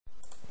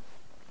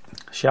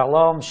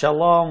Shalom,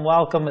 shalom,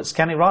 welcome. It's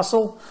Kenny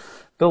Russell,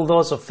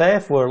 Bulldozer of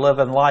Faith. We're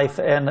living life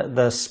in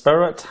the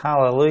Spirit.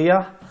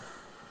 Hallelujah.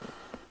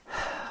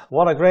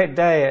 What a great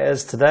day it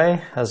is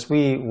today as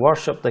we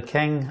worship the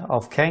King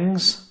of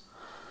Kings.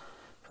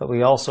 But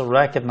we also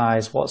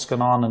recognize what's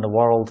going on in the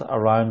world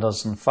around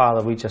us. And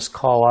Father, we just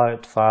call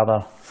out,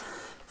 Father,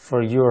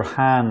 for your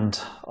hand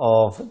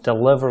of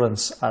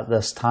deliverance at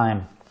this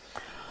time.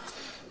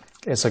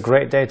 It's a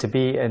great day to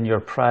be in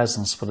your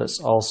presence, but it's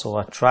also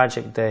a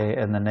tragic day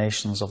in the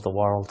nations of the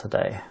world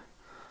today.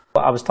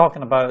 I was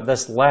talking about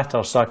this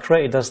letter, so I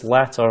created this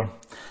letter,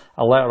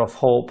 a letter of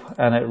hope,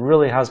 and it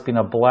really has been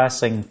a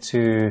blessing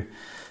to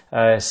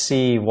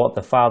see what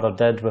the Father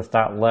did with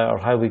that letter,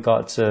 how we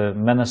got to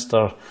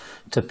minister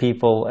to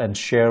people and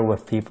share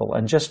with people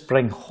and just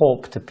bring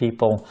hope to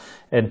people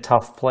in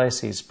tough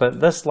places. But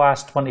this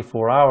last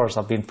 24 hours,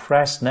 I've been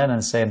pressing in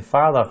and saying,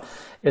 Father,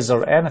 is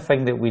there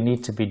anything that we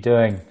need to be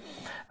doing?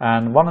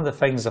 And one of the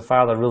things the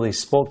Father really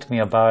spoke to me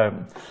about,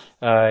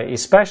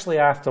 especially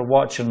after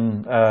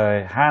watching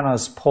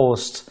Hannah's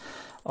post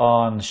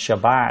on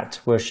Shabbat,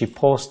 where she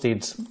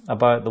posted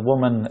about the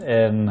woman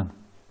in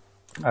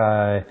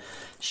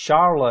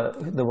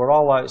Charlotte. They were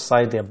all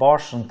outside the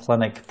abortion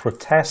clinic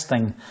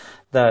protesting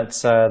that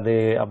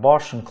the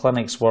abortion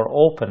clinics were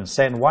open,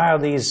 saying, why are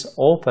these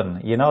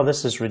open? You know,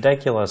 this is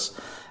ridiculous.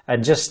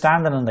 And just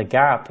standing in the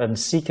gap and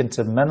seeking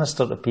to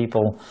minister to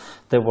people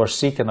that were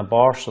seeking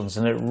abortions.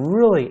 And it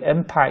really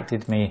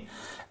impacted me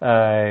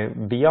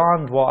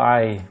beyond what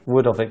I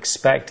would have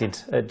expected.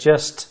 It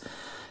just,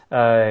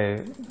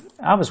 I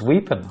was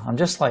weeping. I'm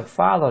just like,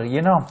 Father,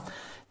 you know,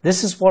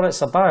 this is what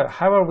it's about.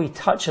 How are we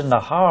touching the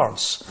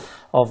hearts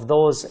of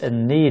those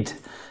in need?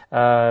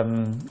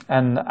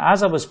 And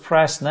as I was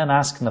pressing in,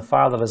 asking the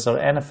Father, is there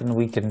anything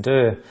we can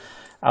do?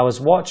 I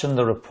was watching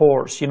the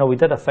reports. You know, we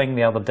did a thing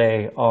the other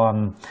day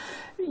on,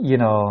 you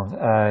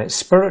know,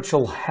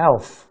 spiritual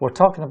health. We're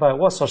talking about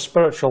what's our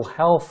spiritual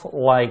health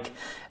like.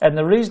 And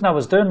the reason I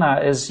was doing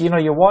that is, you know,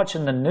 you're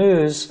watching the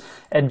news,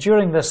 and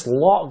during this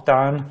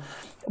lockdown,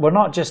 we're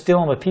not just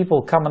dealing with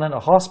people coming into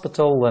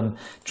hospital and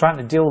trying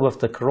to deal with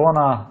the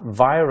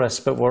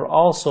coronavirus, but we're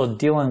also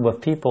dealing with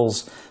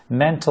people's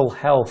mental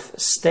health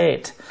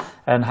state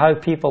and how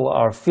people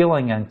are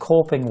feeling and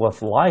coping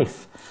with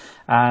life.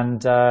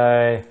 And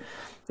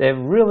it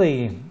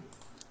really,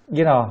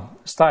 you know,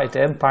 started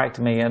to impact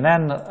me. And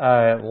then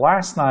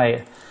last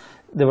night,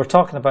 they were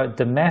talking about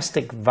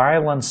domestic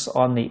violence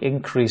on the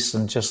increase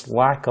and just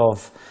lack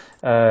of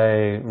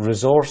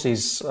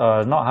resources,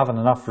 not having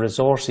enough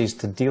resources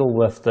to deal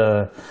with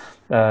the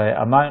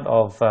amount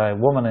of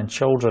women and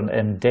children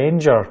in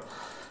danger.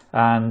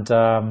 And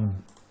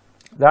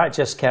that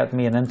just kept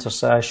me in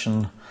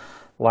intercession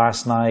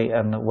last night.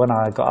 And when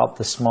I got up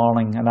this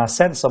morning, and I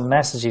sent some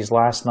messages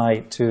last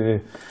night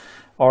to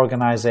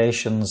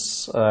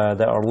organizations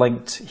that are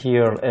linked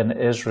here in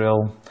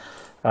Israel,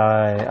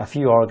 a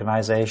few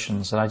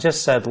organizations, and I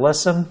just said,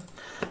 listen,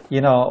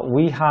 you know,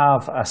 we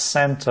have a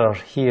center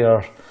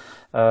here,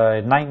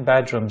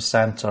 9-bedroom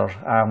center,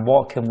 and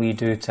what can we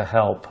do to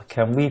help?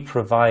 Can we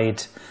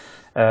provide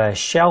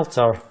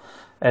shelter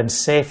and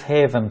safe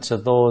haven to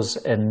those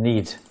in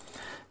need?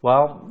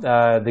 Well,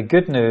 the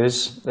good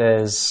news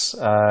is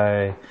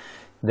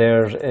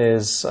there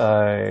is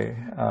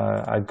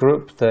a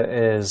group that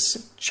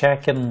is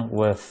checking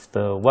with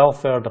the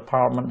welfare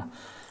department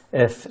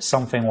if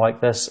something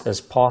like this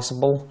is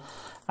possible.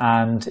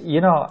 And,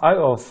 you know,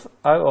 out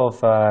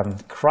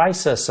of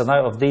crisis and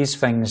out of these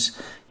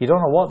things, you don't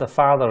know what the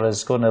Father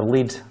is going to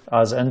lead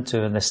us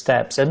into and the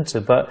steps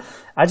into. But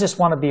I just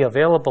want to be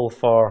available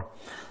for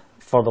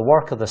the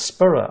work of the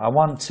Spirit. I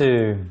want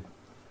to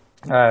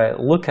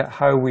look at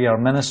how we are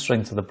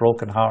ministering to the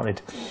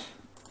brokenhearted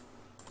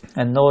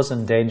and those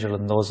in danger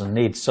and those in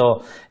need.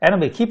 So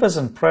anyway, keep us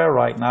in prayer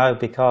right now,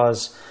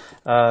 because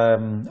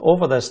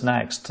over this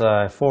next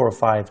 4 or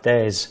 5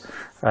 days,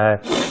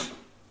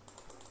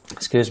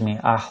 excuse me,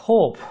 I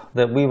hope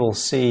that we will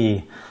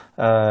see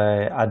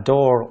a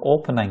door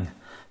opening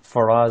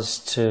for us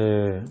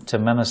to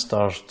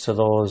minister to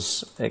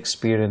those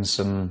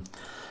experiencing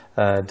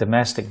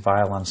domestic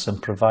violence and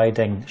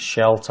providing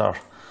shelter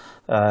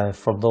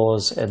for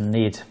those in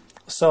need.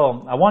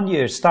 So I want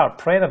you to start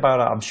praying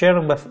about it. I'm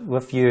sharing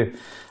with you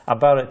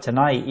about it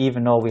tonight,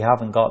 even though we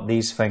haven't got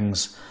these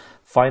things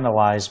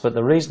finalized. But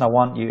the reason I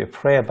want you to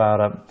pray about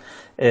it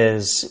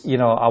is, you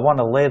know, I want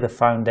to lay the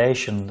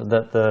foundation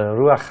that the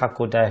Ruach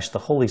HaKodesh, the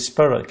Holy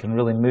Spirit, can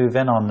really move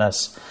in on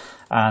this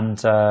and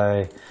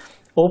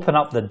open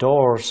up the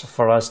doors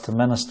for us to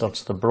minister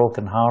to the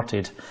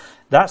brokenhearted.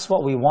 That's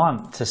what we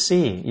want to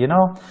see, you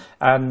know.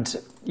 And,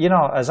 you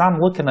know, as I'm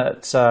looking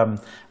at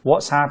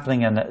what's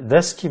happening in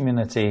this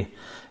community,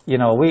 you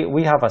know,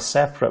 we have a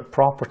separate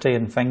property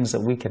and things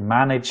that we can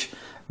manage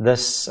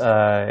this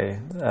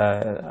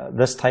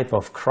this type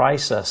of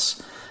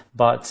crisis.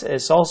 But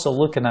it's also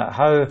looking at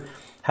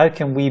how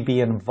can we be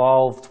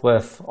involved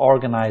with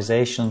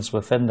organizations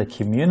within the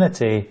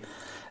community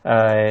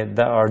that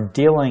are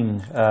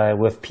dealing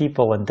with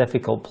people in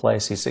difficult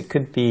places. It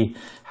could be,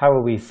 how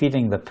are we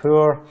feeding the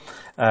poor?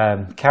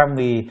 Can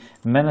we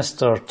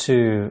minister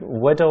to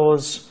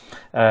widows?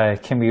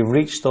 Can we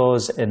reach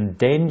those in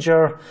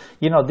danger?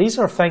 You know, these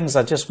are things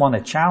I just want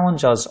to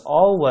challenge us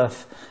all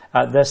with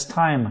at this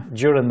time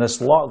during this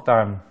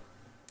lockdown.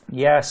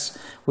 Yes,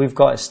 we've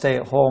got to stay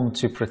at home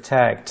to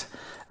protect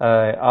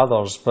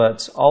others,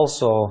 but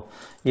also,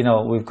 you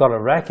know, we've got to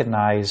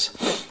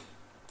recognize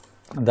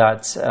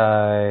that,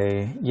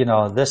 you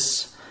know,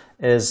 this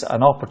is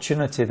an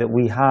opportunity that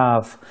we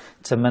have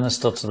to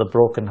minister to the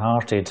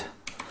brokenhearted.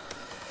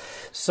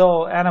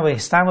 So anyway,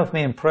 stand with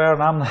me in prayer,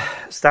 and I'm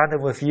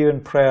standing with you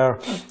in prayer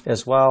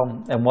as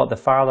well, and what the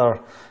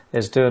Father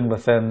is doing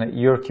within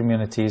your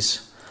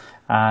communities.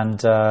 And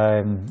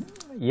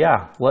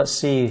yeah, let's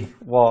see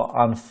what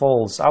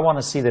unfolds. I want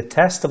to see the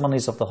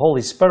testimonies of the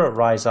Holy Spirit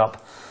rise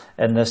up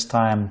in this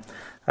time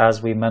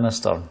as we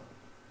minister.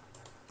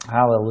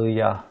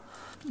 Hallelujah.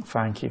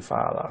 Thank you,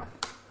 Father.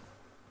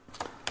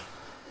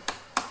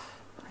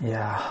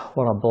 Yeah,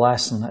 what a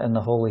blessing in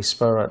the Holy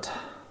Spirit.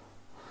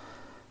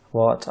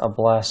 What a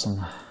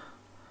blessing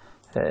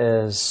it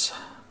is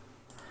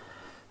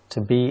to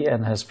be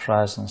in His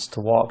presence, to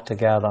walk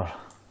together.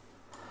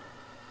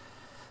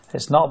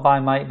 It's not by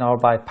might nor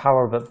by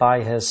power, but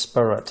by His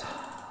Spirit.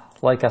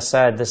 Like I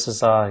said, this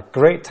is a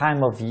great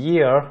time of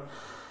year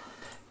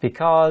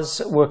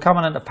because we're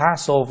coming into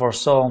Passover.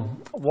 So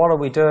what are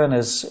we doing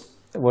is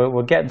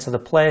we're getting to the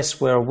place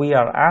where we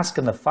are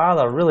asking the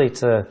Father really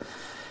to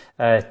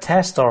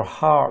test our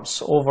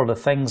hearts over the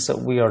things that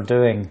we are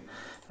doing.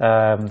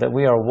 That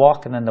we are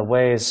walking in the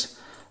ways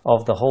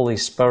of the Holy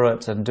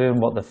Spirit and doing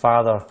what the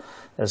Father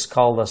has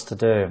called us to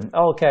do.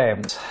 Okay,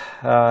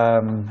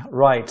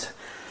 right.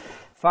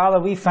 Father,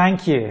 we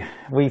thank you.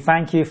 We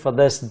thank you for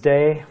this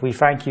day. We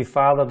thank you,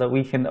 Father, that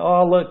we can...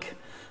 Oh, look,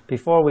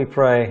 before we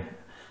pray,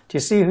 do you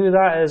see who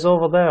that is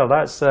over there?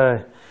 That's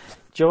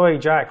Joey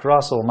Jack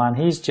Russell, man.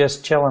 He's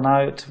just chilling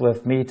out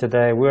with me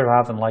today. We're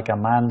having like a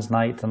man's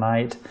night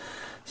tonight.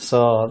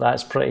 So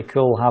that's pretty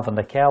cool having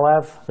the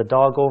Kelev, the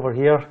dog over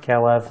here,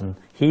 Kelev in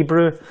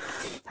Hebrew.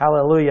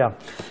 Hallelujah.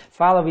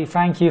 Father, we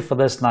thank you for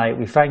this night.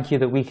 We thank you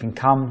that we can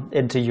come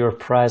into your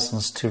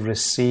presence to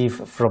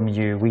receive from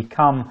you. We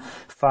come,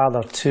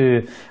 Father,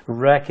 to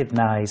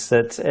recognize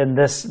that in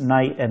this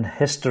night in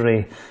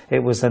history,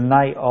 it was a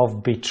night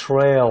of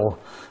betrayal.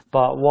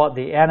 But what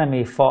the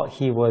enemy thought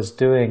he was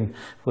doing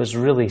was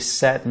really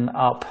setting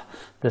up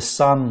the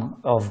Son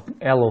of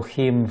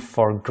Elohim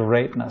for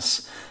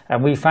greatness.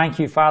 And we thank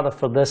you, Father,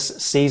 for this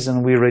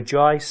season. We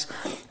rejoice.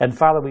 And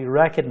Father, we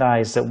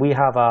recognize that we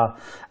have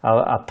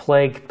a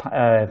plague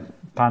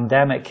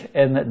pandemic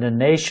in the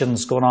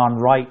nations going on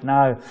right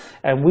now.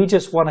 And we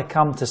just want to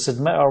come to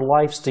submit our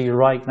lives to you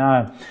right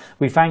now.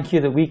 We thank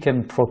you that we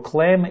can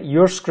proclaim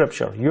your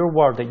scripture, your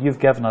word that you've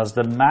given us,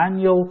 the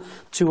manual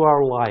to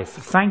our life.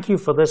 Thank you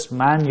for this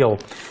manual.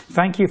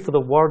 Thank you for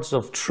the words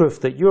of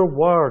truth, that your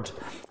word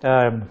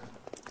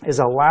is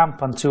a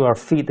lamp unto our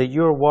feet, that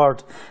your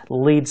word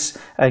leads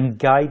and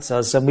guides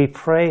us. And we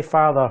pray,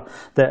 Father,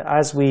 that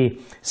as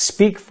we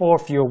speak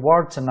forth your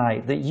word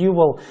tonight, that you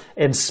will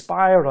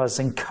inspire us,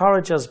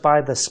 encourage us by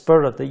the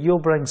Spirit, that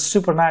you'll bring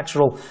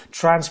supernatural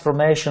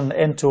transformation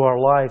into our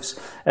lives.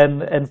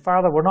 And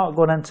Father, we're not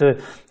going into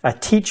a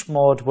teach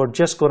mode, we're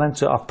just going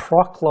into a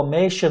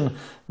proclamation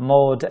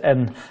mode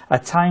and a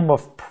time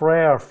of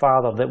prayer,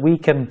 Father, that we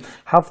can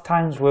have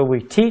times where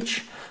we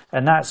teach,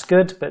 and that's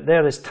good, but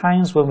there is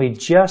times when we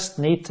just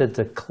need to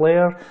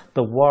declare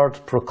the word,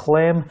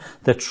 proclaim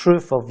the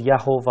truth of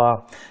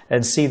Yehovah,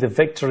 and see the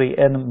victory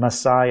in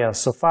Messiah.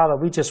 So, Father,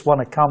 we just want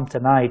to come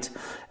tonight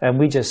and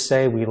we just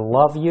say we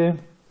love you.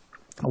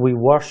 We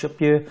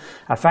worship you.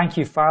 I thank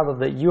you, Father,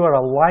 that you are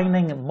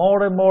aligning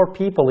more and more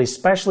people,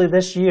 especially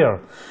this year,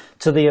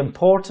 to the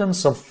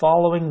importance of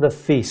following the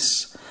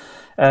feasts.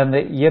 And,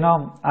 you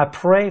know, I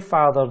pray,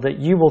 Father, that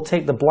you will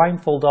take the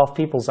blindfold off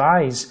people's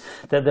eyes,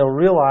 that they'll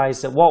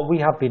realize that what we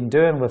have been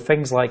doing with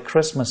things like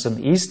Christmas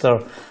and Easter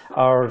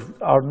are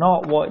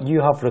not what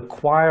you have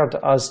required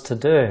us to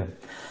do.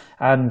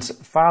 And,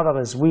 Father,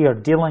 as we are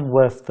dealing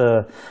with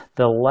the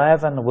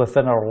leaven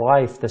within our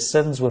life, the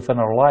sins within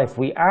our life,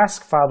 we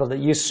ask, Father, that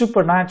you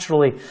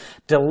supernaturally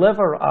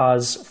deliver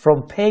us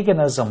from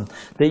paganism,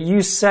 that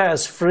you set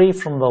us free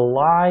from the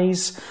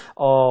lies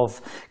of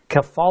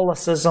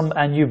Catholicism,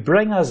 and you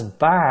bring us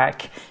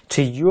back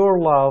to your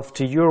love,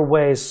 to your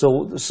ways,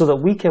 so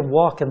that we can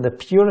walk in the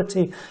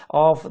purity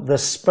of the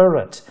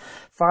Spirit.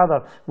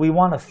 Father, we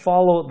want to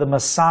follow the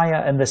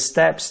Messiah in the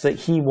steps that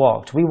he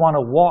walked. We want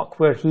to walk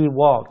where he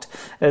walked.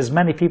 As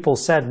many people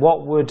said,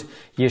 what would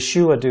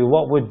Yeshua do?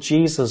 What would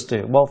Jesus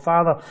do? Well,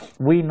 Father,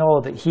 we know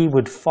that he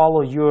would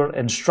follow your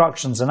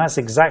instructions, and that's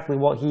exactly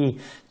what he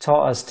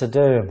taught us to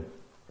do.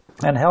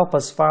 And help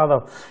us,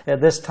 Father,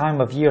 at this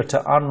time of year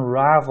to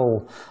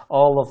unravel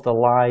all of the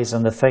lies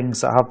and the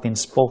things that have been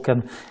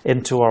spoken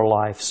into our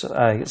lives,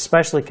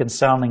 especially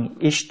concerning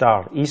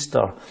Easter.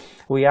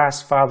 We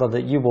ask, Father,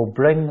 that you will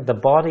bring the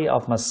body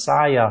of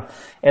Messiah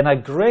in a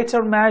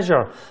greater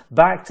measure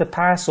back to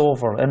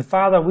Passover. And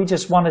Father, we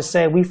just want to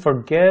say we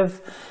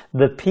forgive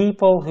the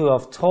people who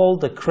have told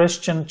the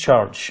Christian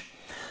church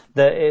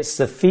that it's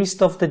the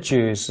feast of the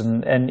Jews,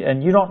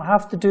 and you don't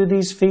have to do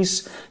these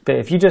feasts, but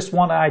if you just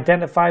want to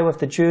identify with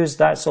the Jews,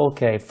 that's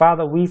okay.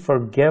 Father, we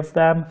forgive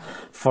them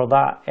for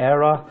that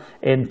error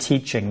in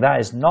teaching. That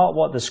is not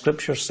what the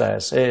Scripture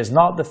says. It is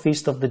not the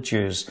feast of the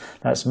Jews.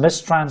 That's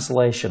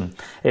mistranslation.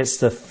 It's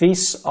the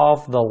feast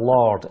of the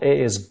Lord.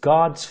 It is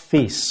God's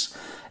feast.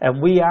 And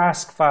we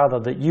ask, Father,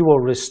 that you will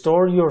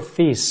restore your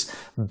feasts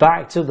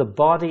back to the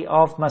body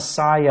of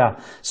Messiah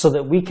so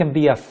that we can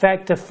be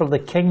effective for the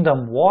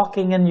kingdom,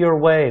 walking in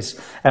your ways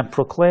and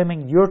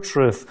proclaiming your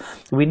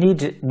truth. We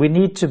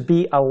need to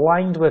be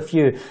aligned with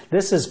you.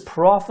 This is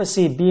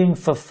prophecy being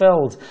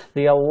fulfilled.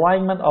 The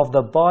alignment of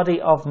the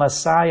body of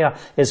Messiah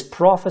is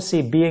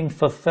prophecy being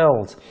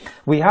fulfilled.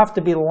 We have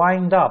to be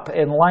lined up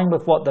in line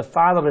with what the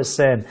Father is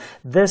saying.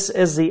 This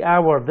is the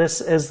hour.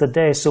 This is the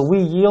day. So we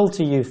yield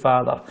to you,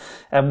 Father,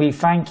 and we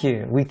thank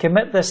you. We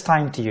commit this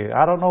time to you.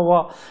 I don't know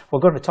what we're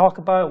going to talk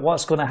about,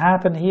 what's going to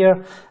happen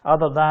here,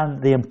 other than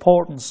the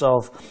importance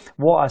of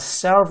what a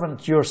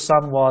servant your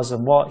Son was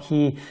and what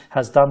he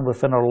has done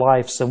within our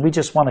lives. And we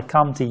just want to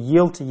come to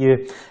yield to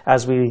you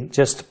as we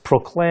just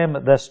proclaim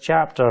this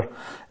chapter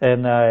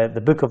in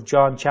the book of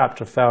John,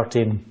 chapter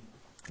 13.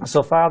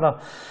 So, Father,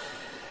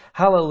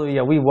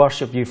 hallelujah, we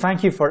worship you.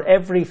 Thank you for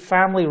every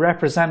family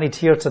represented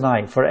here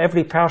tonight, for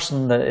every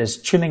person that is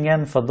tuning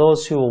in, for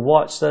those who will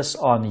watch this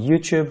on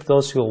YouTube,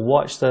 those who will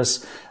watch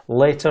this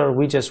later.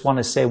 We just want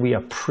to say we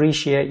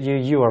appreciate you.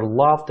 You are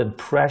loved and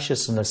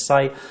precious in the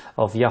sight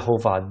of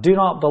Yehovah. Do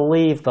not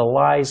believe the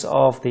lies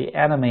of the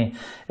enemy.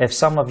 If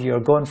some of you are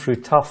going through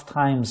tough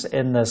times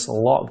in this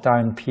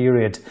lockdown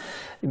period,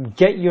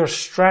 get your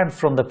strength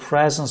from the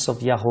presence of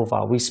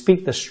Yehovah. We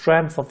speak the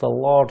strength of the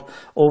Lord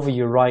over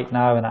you right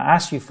now. And I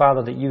ask you,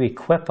 Father, that you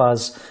equip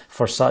us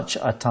for such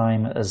a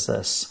time as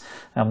this.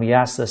 And we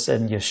ask this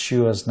in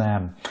Yeshua's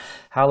name.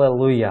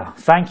 Hallelujah.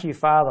 Thank you,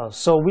 Father.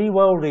 So we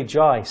will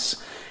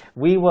rejoice.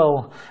 We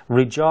will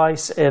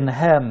rejoice in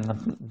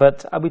him.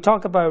 But we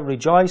talk about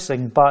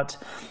rejoicing, but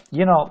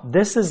you know,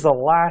 this is the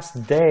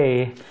last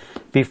day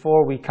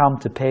before we come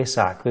to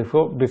Pesach,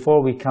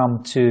 before we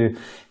come to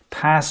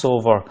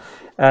Passover.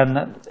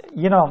 And,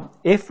 you know,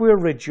 if we're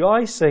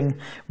rejoicing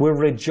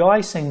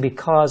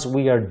because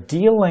we are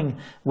dealing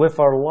with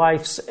our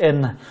lives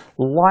in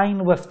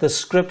line with the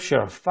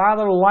Scripture.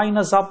 Father, line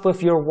us up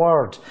with your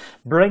word.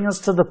 Bring us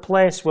to the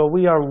place where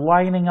we are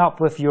lining up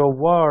with your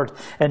word.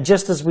 And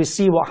just as we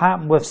see what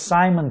happened with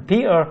Simon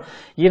Peter,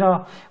 you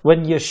know,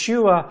 when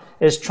Yeshua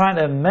is trying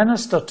to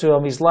minister to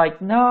him, he's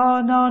like,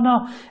 no.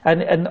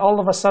 And all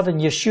of a sudden,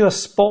 Yeshua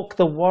spoke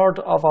the word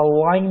of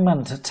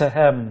alignment to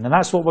him. And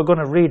that's what we're going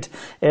to read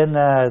in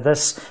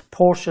this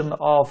portion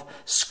of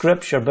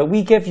Scripture. But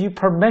we give you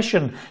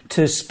permission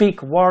to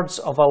speak words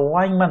of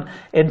alignment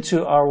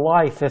into our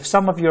life. If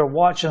some of you are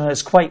watching and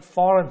it's quite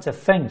foreign to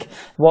think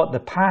what the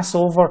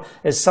Passover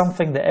is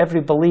something that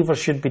every believer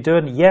should be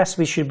doing, yes,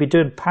 we should be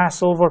doing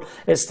Passover.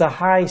 It's the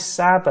high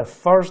Sabbath.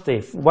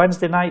 Thursday,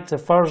 Wednesday night to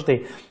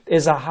Thursday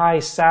is a high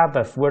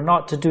Sabbath. We're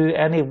not to do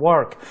any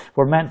work.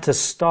 We're meant to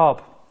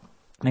stop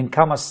and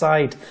come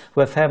aside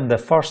with him, the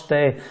first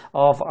day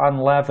of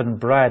unleavened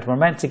bread. We're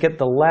meant to get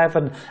the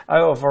leaven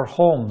out of our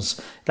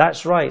homes.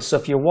 That's right. So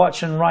if you're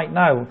watching right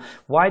now,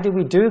 why do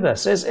we do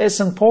this? It's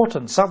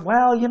important.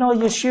 Well, you know,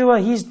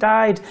 Yeshua, he's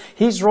died.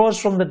 He's rose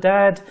from the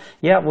dead.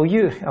 Yeah, well,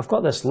 I've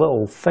got this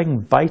little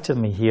thing biting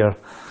me here.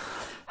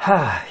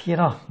 You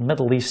know,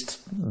 Middle East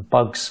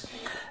bugs.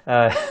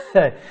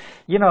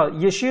 You know,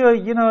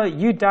 Yeshua, you know,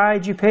 you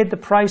died, you paid the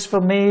price for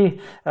me,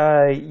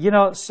 you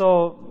know,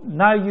 so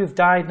now you've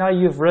died, now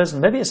you've risen.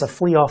 Maybe it's a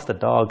flea off the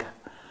dog.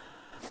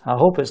 I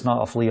hope it's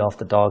not a flea off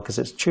the dog because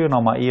it's chewing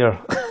on my ear.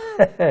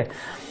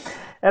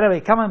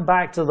 Anyway, coming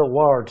back to the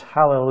word,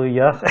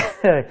 hallelujah.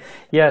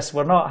 Yes,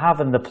 we're not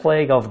having the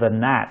plague of the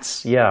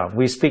gnats. Yeah,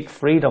 we speak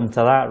freedom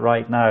to that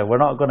right now. We're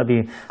not going to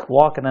be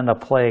walking in the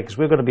plagues.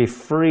 We're going to be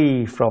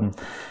free from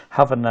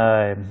having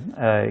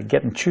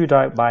getting chewed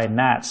out by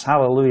gnats.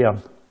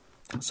 Hallelujah.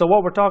 So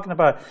what we're talking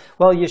about,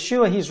 well,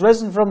 Yeshua, he's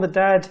risen from the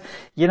dead.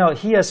 You know,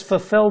 he has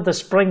fulfilled the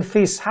spring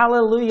feast.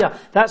 Hallelujah.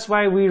 That's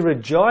why we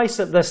rejoice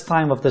at this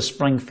time of the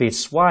spring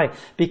feast. Why?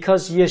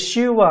 Because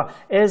Yeshua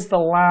is the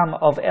Lamb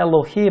of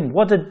Elohim.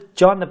 What did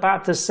John the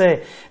Baptist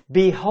say?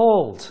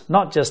 Behold,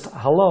 not just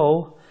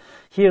hello.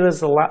 Here is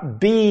the Lamb.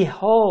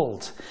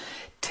 Behold.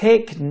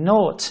 Take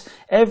note,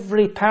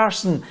 every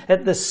person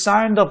at the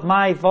sound of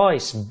my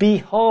voice,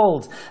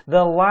 behold,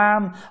 the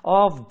Lamb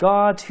of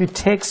God who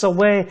takes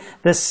away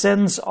the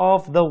sins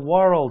of the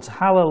world.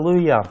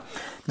 Hallelujah.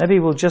 Maybe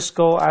we'll just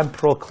go and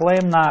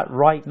proclaim that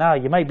right now.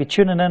 You might be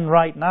tuning in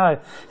right now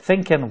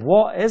thinking,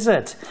 what is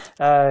it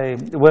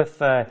with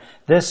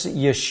this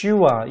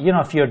Yeshua? You know,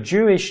 if you're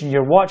Jewish and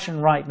you're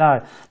watching right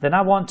now, then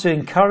I want to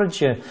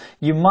encourage you.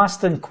 You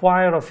must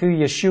inquire of who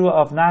Yeshua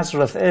of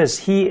Nazareth is.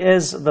 He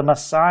is the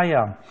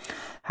Messiah.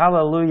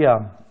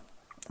 Hallelujah.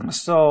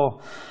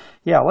 So,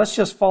 yeah, let's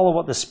just follow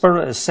what the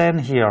Spirit is saying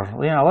here.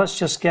 You know, let's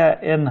just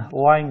get in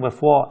line with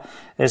what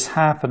is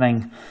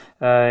happening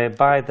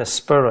by the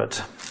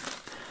Spirit,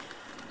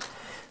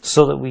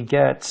 so that we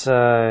get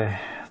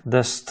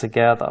this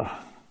together.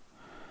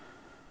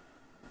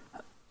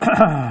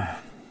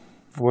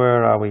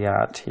 Where are we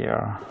at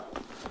here?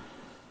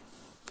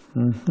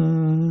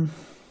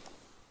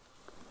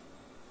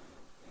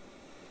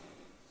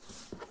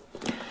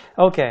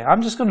 Okay,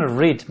 I'm just going to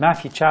read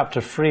Matthew chapter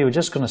 3. We're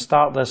just going to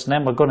start this, and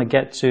then we're going to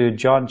get to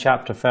John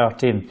chapter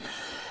 13.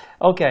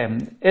 Okay,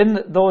 in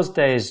those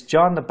days,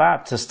 John the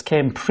Baptist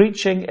came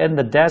preaching in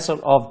the desert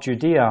of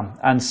Judea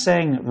and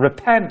saying,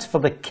 "Repent, for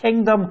the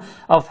kingdom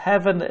of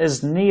heaven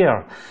is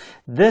near."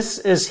 This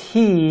is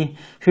he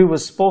who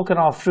was spoken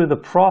of through the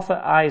prophet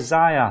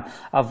Isaiah,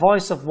 a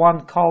voice of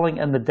one calling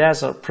in the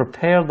desert,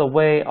 "Prepare the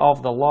way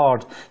of the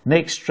Lord,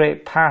 make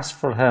straight paths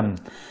for him."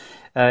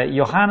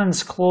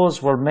 Johannan's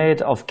clothes were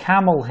made of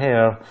camel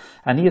hair,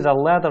 and he had a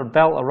leather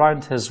belt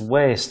around his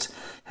waist.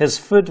 His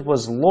food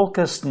was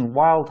locust and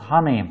wild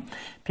honey.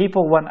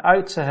 People went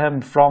out to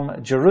him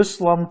from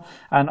Jerusalem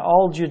and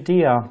all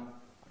Judea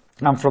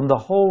and from the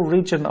whole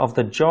region of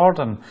the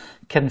Jordan.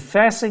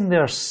 Confessing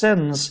their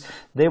sins,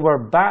 they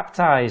were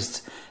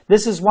baptized.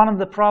 This is one of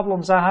the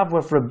problems I have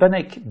with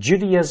Rabbinic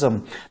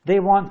Judaism. They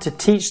want to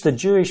teach the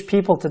Jewish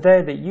people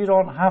today that you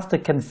don't have to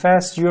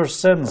confess your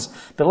sins.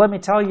 But let me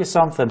tell you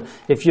something.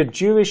 If you're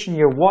Jewish and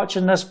you're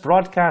watching this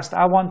broadcast,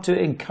 I want to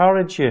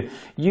encourage you.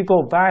 You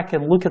go back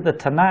and look at the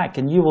Tanakh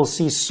and you will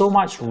see so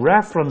much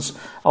reference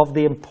of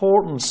the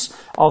importance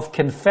of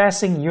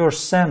confessing your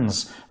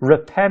sins.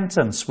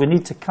 Repentance. We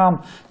need to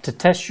come to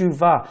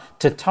Teshuvah,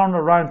 to turn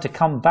around, to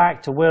come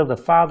back to where the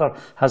Father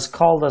has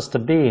called us to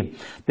be.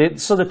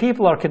 So the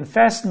people are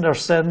confessing their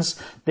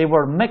sins. They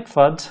were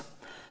mikvahd.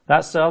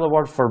 That's the other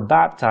word for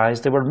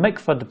baptized. They were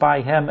mikvahd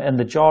by him in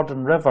the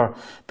Jordan River.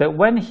 But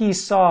when he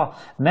saw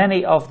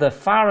many of the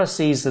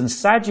Pharisees and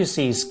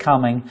Sadducees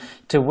coming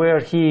to where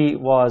he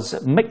was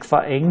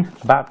mikvahing,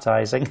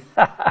 baptizing.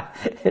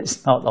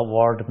 It's not the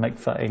word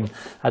mikvahing.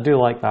 I do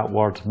like that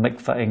word,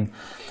 mikvahing.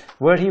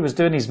 Where he was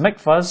doing his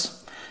mikvahs,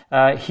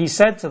 he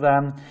said to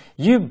them,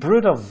 "You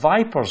brood of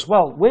vipers."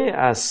 Well, wait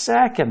a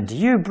second.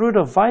 "You brood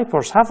of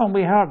vipers." Haven't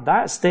we heard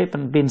that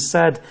statement being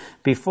said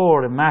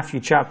before in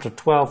Matthew chapter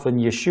 12 when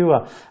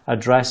Yeshua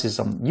addresses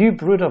them? "You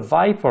brood of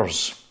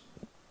vipers.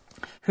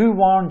 Who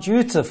warned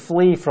you to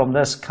flee from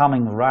this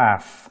coming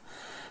wrath?"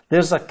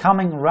 There's a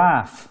coming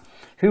wrath.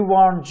 Who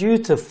warned you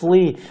to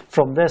flee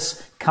from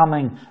this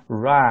coming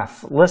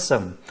wrath?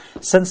 Listen,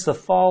 since the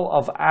fall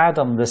of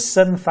Adam, the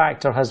sin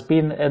factor has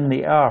been in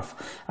the earth,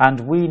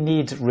 and we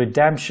need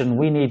redemption,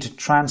 we need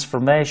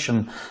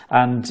transformation.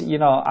 And, you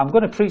know, I'm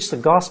going to preach the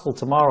gospel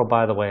tomorrow,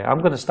 by the way. I'm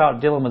going to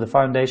start dealing with the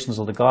foundations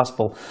of the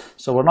gospel.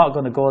 So we're not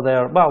going to go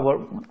there.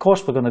 Well, of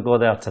course we're going to go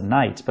there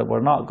tonight, but we're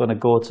not going to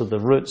go to the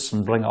roots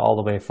and bring it all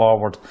the way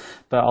forward.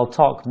 But I'll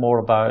talk more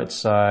about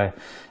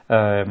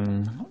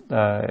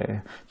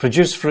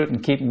produce fruit in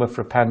keeping with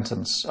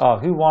repentance. Oh,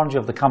 who warned you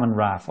of the coming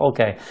wrath?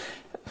 Okay.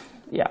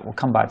 Yeah, we'll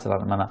come back to that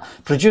in a minute.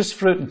 Produce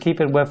fruit in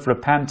keeping with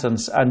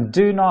repentance, and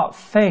do not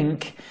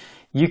think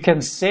you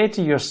can say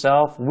to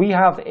yourself, "We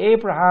have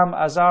Abraham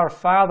as our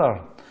father."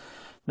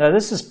 Now,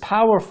 this is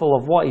powerful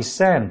of what he's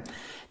saying.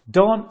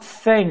 Don't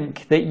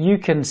think that you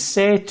can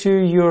say to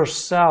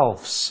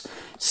yourselves,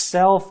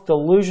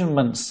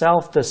 self-delusionment,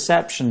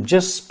 self-deception.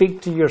 Just speak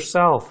to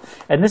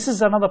yourself. And this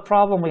is another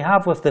problem we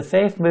have with the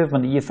faith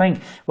movement. You think,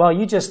 well,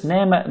 you just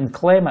name it and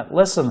claim it.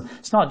 Listen,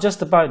 it's not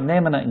just about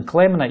naming it and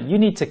claiming it. You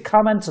need to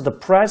come into the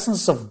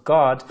presence of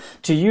God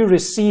till you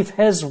receive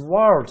His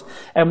Word.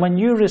 And when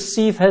you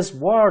receive His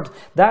Word,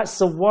 that's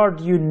the Word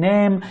you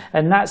name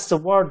and that's the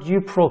Word you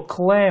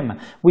proclaim.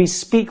 We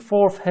speak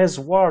forth His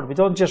Word. We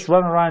don't just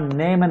run around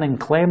naming and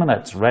claiming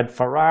it. Red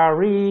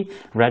Ferrari,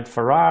 red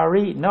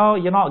Ferrari. No,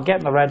 you're not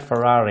getting a red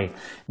Ferrari.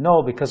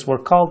 No, because we're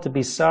called to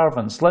be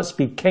servants. Let's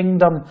be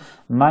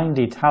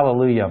kingdom-minded.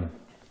 Hallelujah.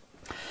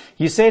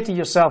 You say to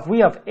yourself, "We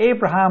have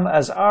Abraham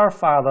as our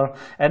father,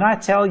 and I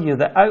tell you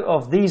that out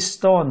of these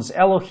stones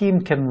Elohim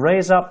can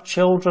raise up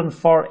children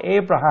for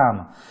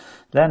Abraham."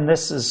 Then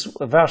this is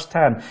verse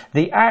 10.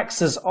 "The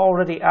axe is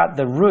already at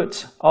the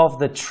root of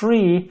the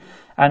tree,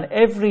 and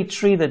every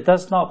tree that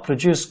does not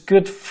produce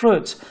good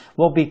fruit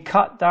will be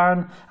cut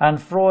down and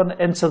thrown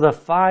into the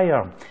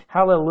fire."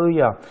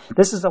 Hallelujah.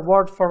 This is a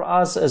word for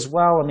us as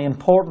well, and the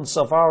importance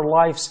of our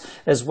lives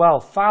as well.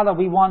 Father,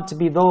 we want to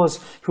be those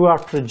who are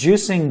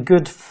producing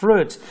good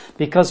fruit,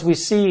 because we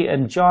see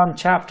in John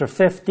chapter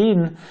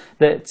 15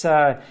 that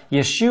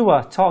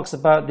Yeshua talks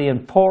about the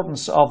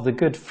importance of the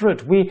good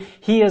fruit.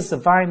 He is the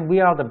vine,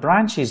 we are the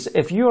branches.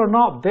 If you are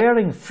not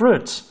bearing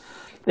fruit,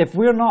 if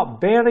we're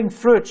not bearing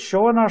fruit,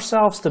 showing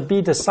ourselves to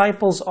be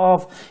disciples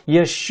of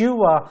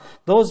Yeshua,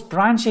 those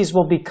branches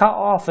will be cut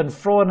off and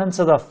thrown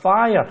into the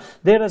fire.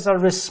 There is a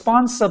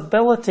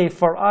responsibility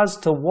for us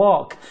to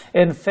walk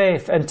in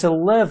faith and to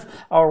live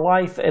our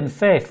life in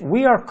faith.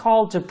 We are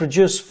called to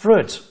produce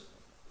fruit.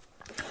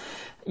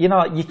 You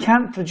know, you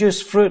can't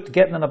produce fruit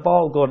getting in a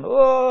ball going,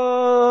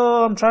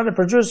 oh, I'm trying to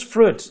produce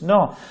fruit.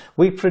 No,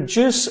 we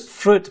produce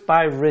fruit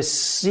by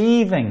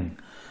receiving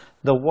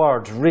the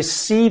word,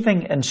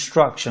 receiving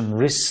instruction,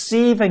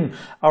 receiving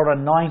our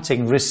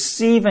anointing,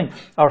 receiving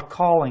our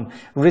calling,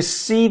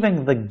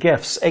 receiving the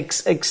gifts,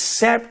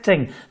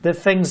 accepting the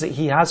things that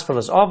He has for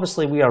us.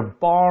 Obviously, we are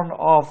born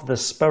of the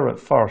Spirit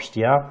first,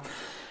 yeah?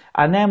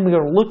 And then we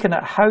are looking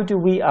at how do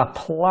we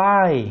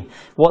apply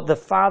what the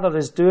Father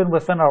is doing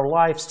within our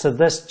lives to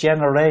this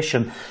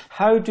generation.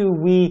 How do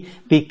we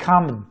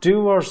become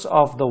doers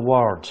of the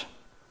Word?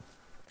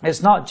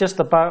 It's not just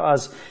about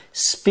us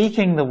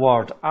speaking the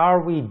Word.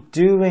 Are we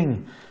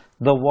doing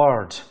the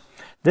Word?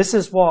 This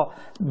is what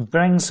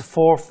brings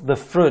forth the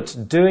fruit,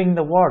 doing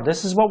the Word.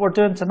 This is what we're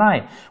doing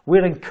tonight.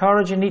 We're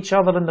encouraging each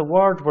other in the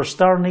Word. We're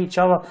stirring each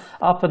other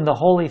up in the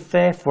holy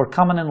faith. We're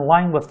coming in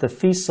line with the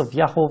feasts of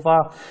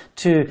Yahovah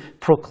to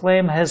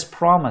proclaim His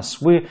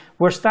promise.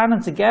 We're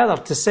standing together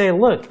to say,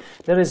 look,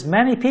 there is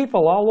many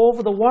people all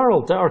over the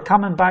world that are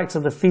coming back to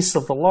the feasts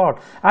of the Lord.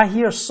 I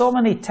hear so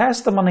many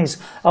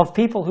testimonies of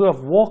people who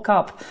have woke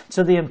up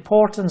to the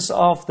importance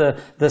of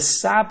the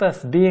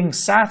Sabbath being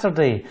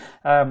Saturday,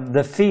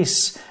 the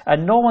feasts,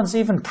 and no one's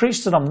even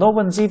preached to them. No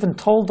one's even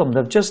told them.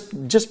 They've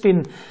just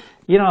been,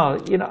 you know.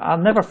 I'll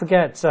never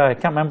forget. I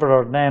can't remember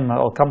her name.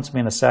 It'll come to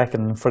me in a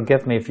second.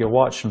 Forgive me if you're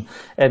watching.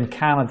 In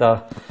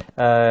Canada,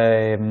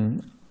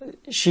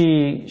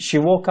 she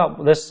woke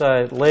up. This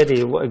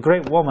lady, a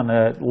great woman,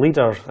 a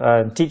leader,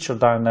 teacher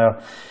down there.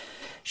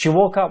 She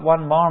woke up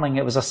one morning.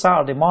 It was a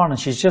Saturday morning.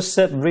 She's just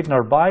sitting reading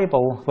her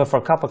Bible with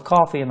her cup of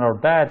coffee in her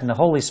bed, and the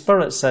Holy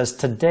Spirit says,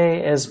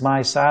 "Today is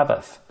my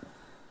Sabbath."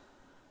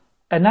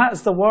 And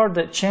that's the word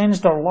that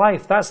changed her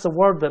life. That's the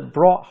word that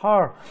brought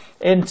her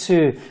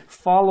into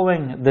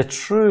following the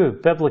true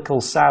biblical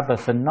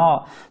Sabbath and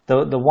not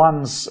the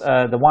ones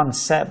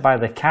set by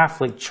the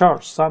Catholic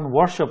Church, Sun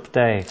Worship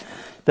Day.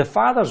 The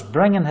Father's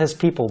bringing His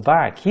people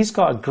back. He's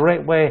got a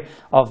great way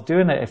of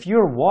doing it. If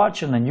you're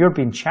watching and you're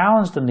being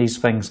challenged in these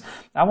things,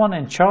 I want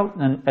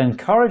to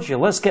encourage you.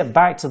 Let's get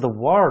back to the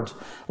Word.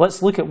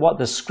 Let's look at what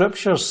the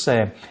Scriptures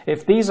say.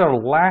 If these are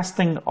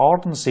lasting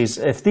ordinances,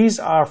 if these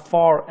are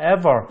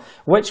forever,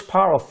 which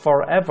part of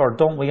forever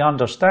don't we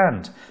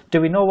understand?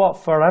 Do we know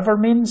what forever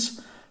means?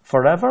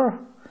 Forever?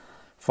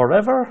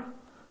 Forever?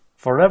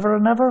 Forever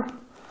and ever?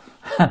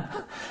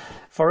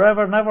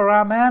 Forever and ever,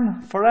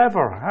 amen?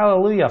 Forever,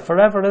 hallelujah.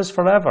 Forever is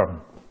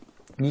forever.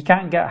 You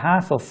can't get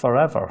half of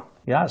forever.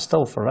 Yeah, it's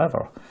still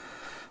forever.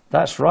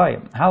 That's right,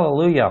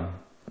 hallelujah.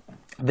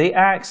 The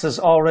axe is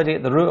already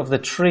at the root of the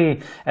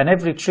tree, and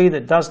every tree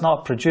that does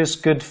not produce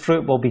good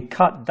fruit will be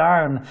cut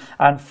down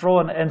and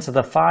thrown into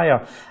the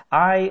fire.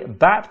 I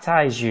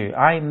baptize you,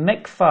 I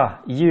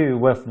mikvah you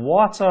with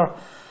water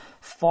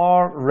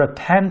for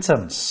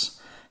repentance.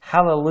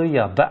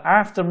 Hallelujah. But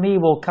after me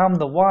will come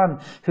the one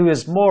who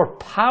is more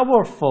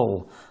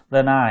powerful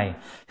than I,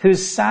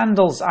 whose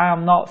sandals I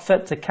am not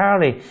fit to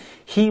carry.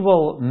 He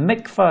will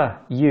mikvah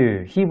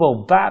you. He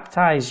will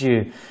baptize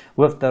you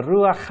with the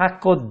Ruach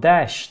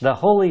HaKodesh, the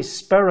Holy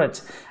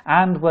Spirit,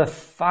 and with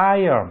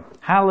fire.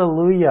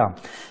 Hallelujah.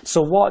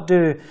 So what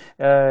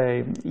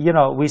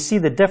we see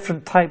the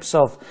different types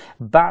of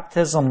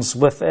baptisms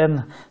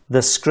within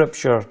the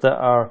Scripture that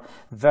are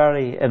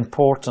very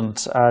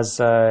important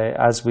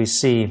as we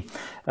see.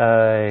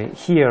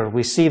 Here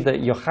we see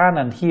that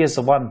Yohanan, he is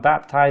the one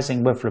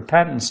baptizing with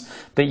repentance,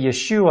 but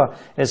Yeshua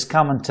is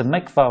coming to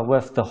mikvah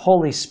with the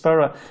Holy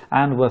Spirit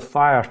and with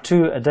fire,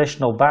 2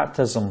 additional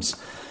baptisms.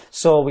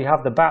 So we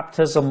have the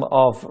baptism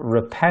of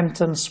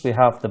repentance, we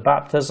have the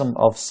baptism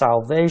of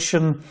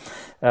salvation,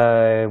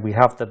 we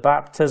have the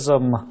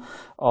baptism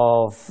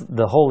of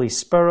the Holy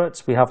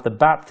Spirit, we have the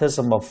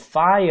baptism of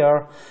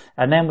fire,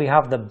 and then we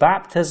have the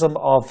baptism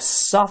of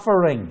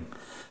suffering.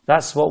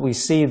 That's what we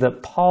see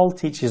that Paul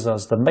teaches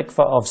us, the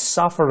mikvah of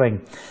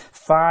suffering.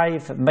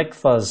 5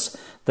 mikvahs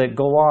that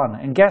go on.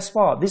 And guess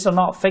what? These are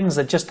not things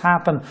that just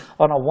happen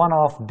on a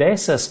one-off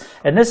basis.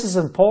 And this is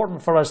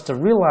important for us to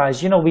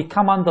realize, we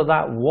come under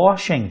that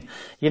washing.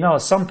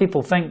 Some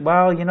people think,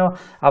 well,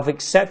 I've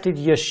accepted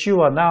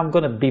Yeshua, now I'm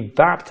going to be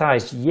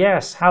baptized.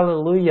 Yes,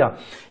 hallelujah.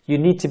 You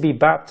need to be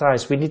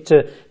baptized. We need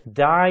to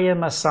die in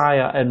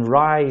Messiah and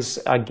rise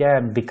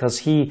again because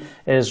He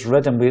is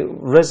risen.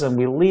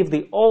 We leave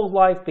the old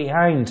life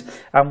behind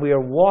and we are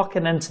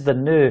walking into the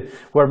new.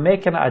 We're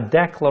making a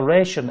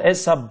declaration.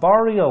 It's a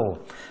burial.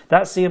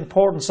 That's the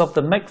importance of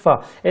the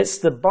mikvah. It's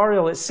the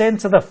burial. It's saying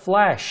to the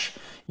flesh,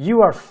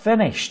 you are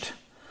finished.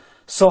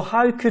 So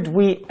how could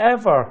we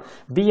ever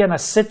be in a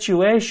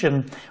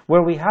situation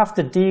where we have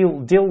to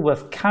deal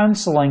with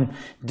counseling,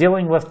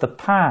 dealing with the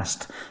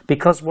past,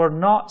 because we're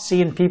not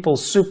seeing people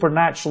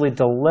supernaturally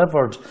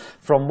delivered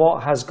from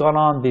what has gone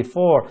on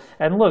before.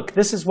 And look,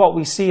 this is what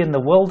we see in the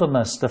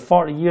wilderness, the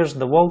 40 years in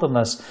the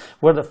wilderness,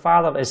 where the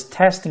Father is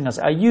testing us.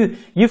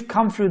 You've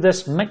come through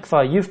this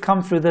mikvah, you've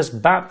come through this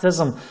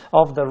baptism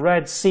of the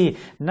Red Sea.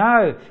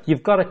 Now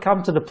you've got to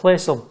come to the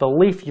place of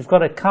belief. You've got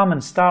to come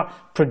and start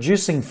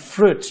producing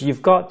fruit.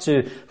 You've got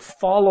to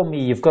follow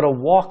me. You've got to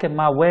walk in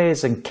my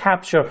ways and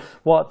capture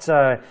what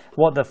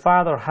the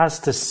Father has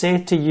to say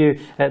to you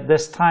at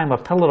this time. A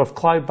pillar of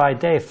cloud by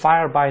day,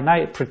 fire by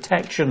night,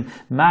 protection,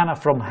 manna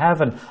from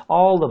heaven,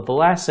 all the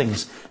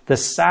blessings, the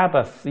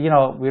Sabbath. You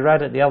know, we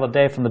read it the other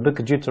day from the book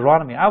of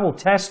Deuteronomy. I will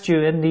test you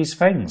in these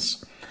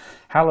things.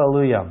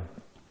 Hallelujah.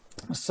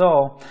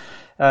 So,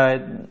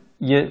 the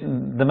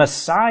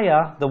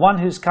Messiah, the one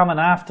who's coming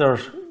after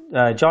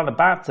John the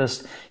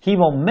Baptist, he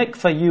will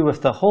mikvah you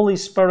with the Holy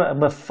Spirit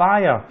and with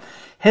fire.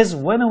 His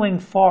winnowing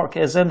fork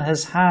is in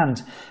his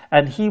hand,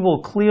 and he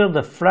will clear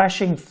the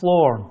threshing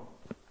floor,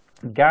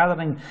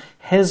 gathering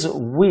his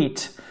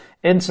wheat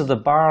into the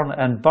barn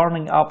and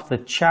burning up the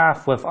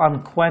chaff with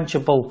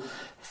unquenchable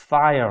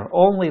fire.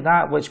 Only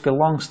that which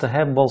belongs to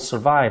him will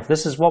survive.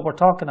 This is what we're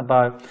talking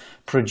about,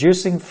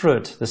 producing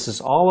fruit. This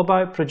is all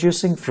about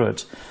producing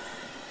fruit.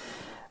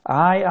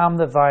 I am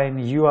the vine,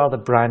 you are the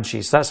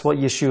branches. That's what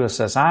Yeshua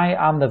says. I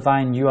am the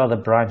vine, you are the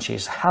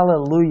branches.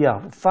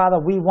 Hallelujah. Father,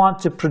 we want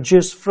to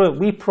produce fruit.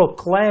 We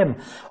proclaim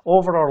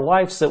over our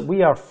lives that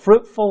we are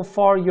fruitful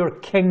for your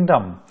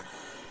kingdom.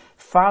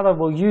 Father,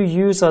 will you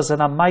use us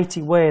in a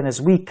mighty way? And as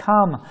we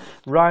come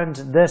round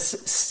this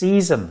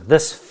season,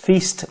 this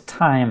feast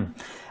time,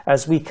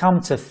 as we come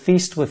to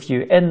feast with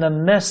you in the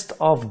midst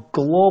of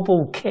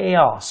global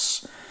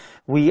chaos,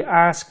 we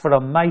ask for a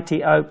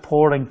mighty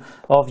outpouring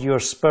of your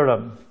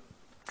Spirit,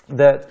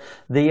 that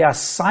the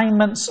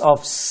assignments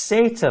of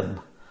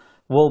Satan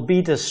will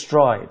be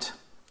destroyed,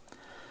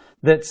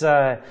 that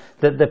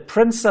the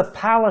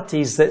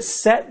principalities that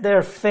set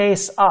their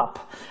face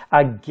up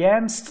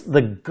against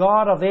the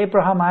God of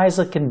Abraham,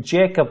 Isaac, and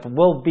Jacob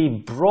will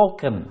be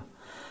broken.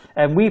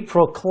 And we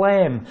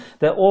proclaim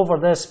that over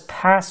this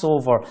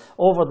Passover,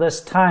 over this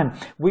time,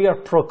 we are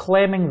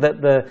proclaiming that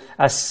the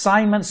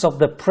assignments of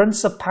the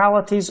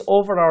principalities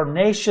over our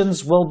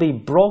nations will be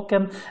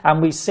broken.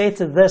 And we say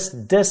to this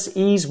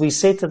dis-ease, we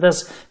say to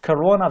this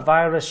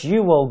coronavirus,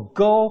 you will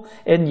go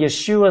in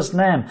Yeshua's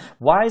name.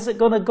 Why is it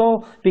going to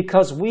go?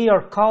 Because we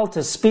are called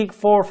to speak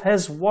forth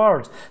his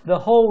word. The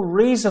whole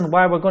reason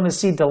why we're going to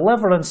see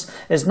deliverance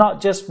is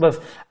not just with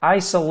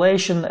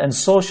isolation and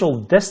social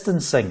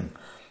distancing.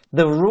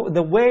 The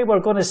way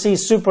we're going to see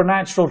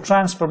supernatural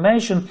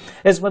transformation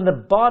is when the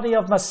body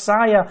of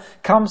Messiah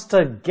comes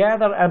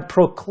together and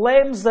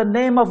proclaims the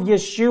name of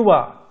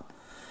Yeshua.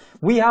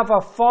 We have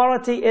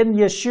authority in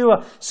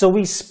Yeshua, so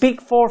we speak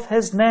forth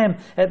his name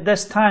at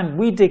this time.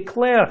 We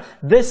declare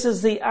this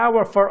is the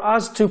hour for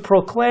us to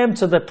proclaim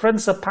to the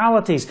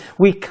principalities.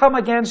 We come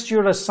against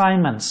your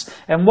assignments,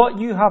 and what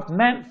you have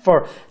meant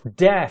for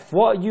death,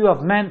 what you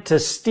have meant to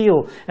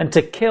steal and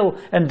to kill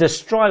and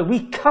destroy.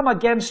 We come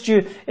against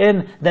you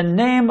in the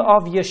name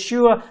of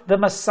Yeshua the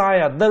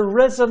Messiah, the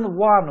risen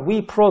one.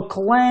 We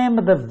proclaim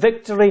the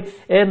victory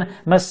in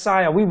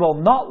Messiah. We will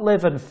not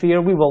live in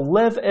fear. We will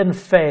live in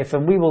faith,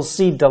 and we will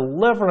see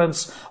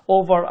deliverance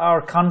over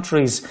our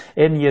countries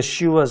in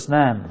Yeshua's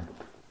name.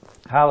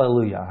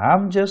 Hallelujah.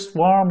 I'm just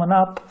warming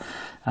up.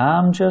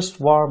 I'm just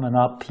warming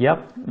up.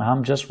 Yep,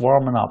 I'm just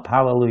warming up.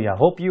 Hallelujah.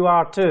 Hope you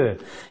are too.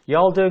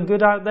 Y'all doing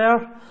good out there?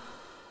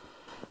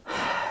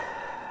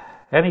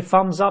 Any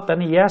thumbs up?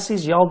 Any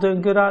yeses? Y'all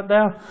doing good out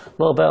there? A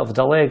little bit of a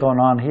delay going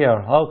on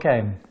here.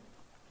 Okay.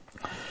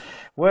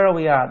 Where are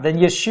we at? Then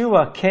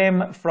Yeshua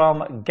came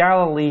from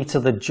Galilee to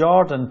the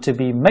Jordan to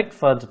be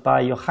mikvahed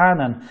by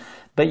Yohanan.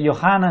 But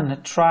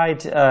Yohanan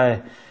tried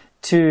to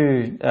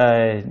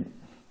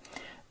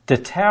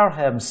deter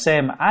him,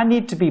 saying, I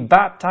need to be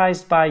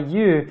baptized by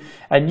you,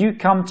 and you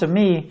come to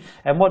me.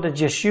 And what did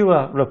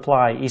Yeshua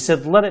reply? He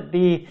said, let it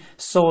be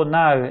so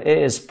now.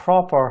 It is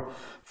proper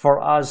for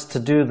us to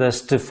do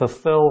this, to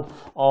fulfill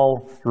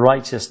all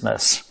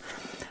righteousness.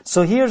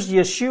 So here's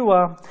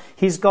Yeshua.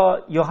 He's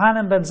got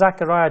Yohanan ben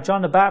Zechariah,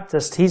 John the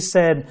Baptist. He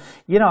said,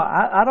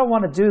 I don't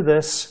want to do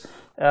this.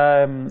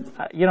 I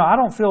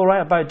don't feel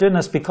right about doing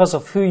this because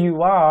of who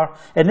you are.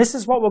 And this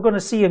is what we're going to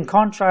see in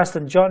contrast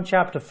in John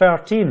chapter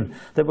 13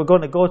 that we're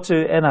going to go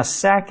to in a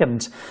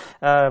second.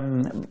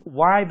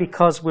 Why?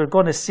 Because we're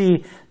going to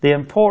see the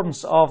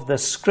importance of the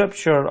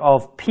scripture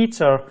of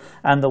Peter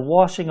and the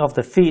washing of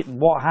the feet and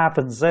what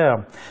happens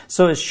there.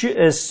 So as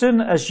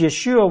soon as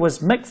Yeshua was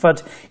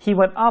mikvahed, he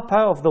went up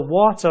out of the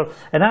water,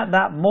 and at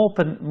that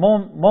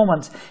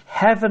moment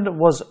heaven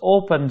was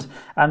opened,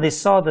 and they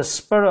saw the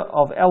Spirit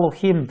of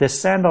Elohim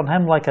descend on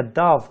him like a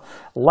dove,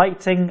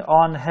 lighting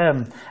on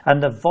him.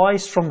 And the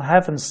voice from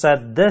heaven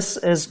said, this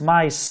is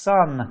my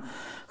Son,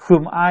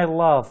 whom I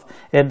love.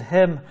 In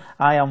him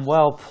I am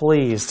well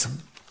pleased.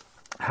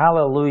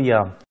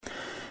 Hallelujah.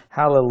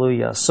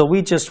 Hallelujah. So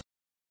we just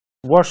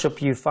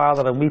worship you,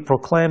 Father, and we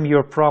proclaim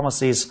your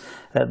promises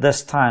at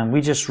this time.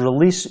 We just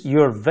release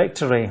your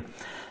victory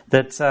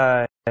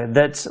that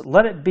that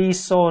let it be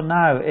so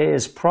now. It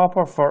is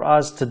proper for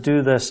us to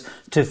do this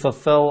to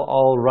fulfill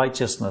all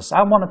righteousness.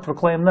 I want to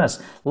proclaim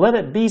this. Let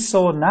it be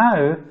so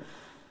now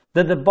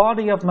that the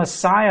body of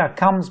Messiah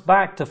comes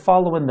back to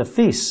following the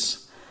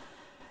feasts.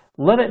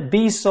 Let it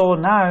be so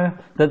now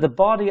that the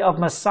body of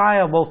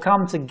Messiah will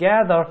come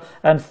together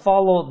and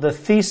follow the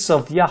feasts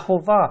of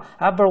Yahovah.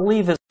 I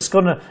believe it's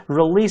going to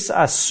release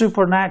a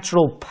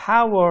supernatural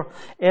power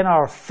in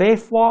our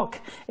faith walk,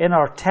 in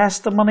our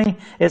testimony.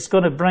 It's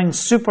going to bring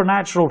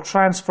supernatural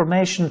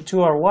transformation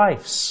to our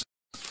lives.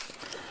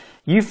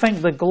 You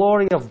think the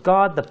glory of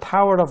God, the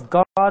power of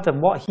God,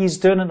 and what He's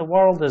doing in the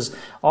world is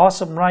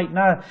awesome right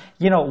now.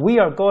 You know, we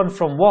are going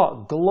from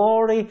what?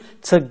 Glory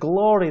to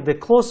glory. The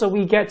closer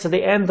we get to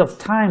the end of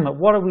time,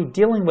 what are we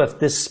dealing with?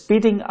 The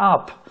speeding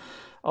up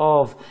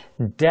of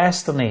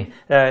destiny.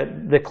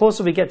 The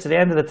closer we get to the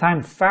end of the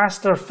time,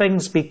 faster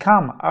things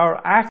become.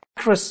 Our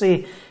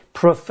accuracy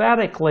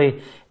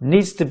prophetically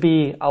needs to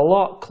be a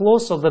lot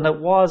closer than it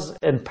was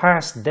in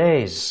past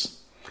days.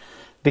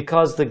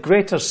 Because the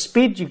greater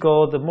speed you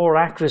go, the more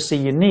accuracy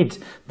you need,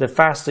 the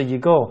faster you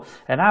go.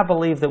 And I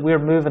believe that we're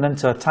moving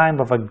into a time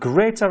of a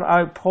greater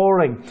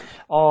outpouring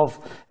of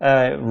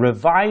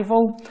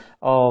revival,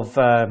 of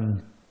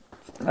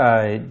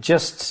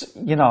just,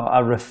 you know,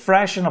 a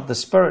refreshing of the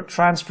Spirit,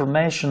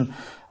 transformation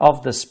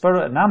of the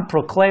Spirit. And I'm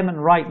proclaiming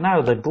right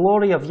now, the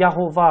glory of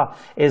Yahovah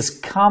is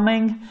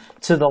coming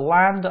to the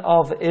land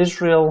of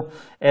Israel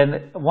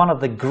in one of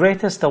the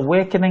greatest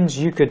awakenings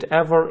you could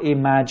ever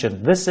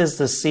imagine. This is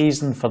the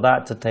season for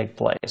that to take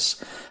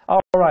place.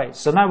 All right,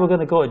 so now we're going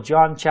to go to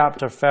John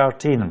chapter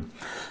 13,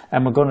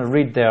 and we're going to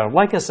read there.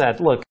 Like I said,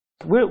 look,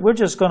 we're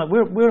just going to,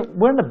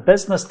 we're in the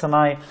business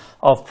tonight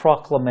of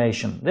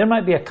proclamation. There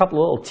might be a couple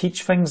of little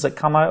teach things that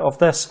come out of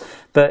this,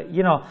 but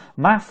you know,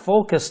 my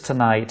focus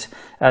tonight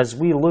as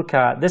we look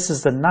at, this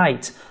is the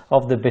night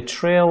of the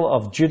betrayal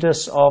of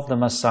Judas of the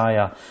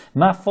Messiah.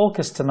 My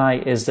focus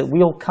tonight is that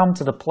we'll come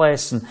to the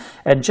place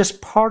and just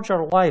purge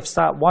our lives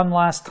that one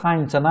last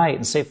time tonight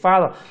and say,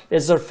 Father,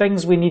 is there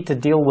things we need to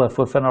deal with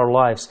within our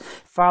lives?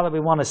 Father, we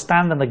want to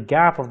stand in the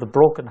gap of the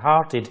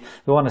brokenhearted.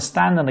 We want to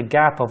stand in the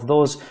gap of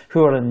those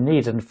who are in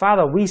need. And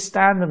Father, we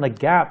stand in the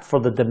gap for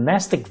the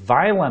domestic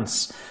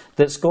violence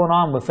that's going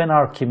on within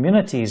our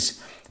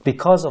communities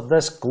because of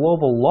this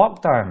global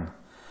lockdown.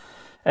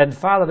 And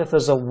Father, if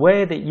there's a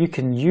way that you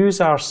can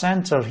use our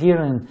center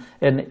here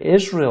in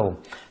Israel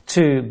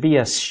to be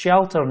a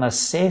shelter and a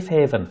safe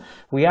haven,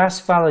 we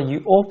ask, Father,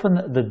 you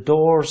open the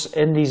doors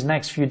in these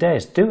next few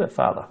days. Do it,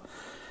 Father.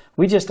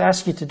 We just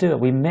ask you to do it.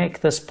 We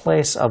make this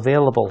place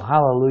available.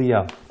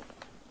 Hallelujah.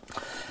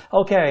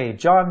 Okay,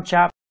 John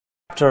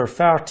chapter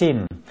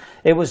 13.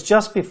 It was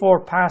just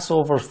before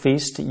Passover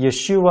feast.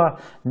 Yeshua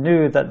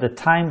knew that the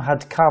time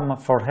had come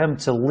for him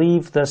to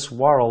leave this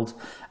world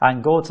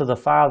and go to the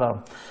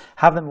Father.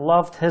 Having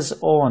loved his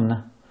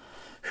own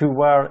who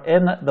were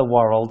in the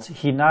world,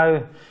 he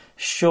now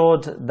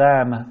showed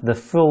them the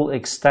full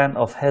extent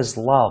of his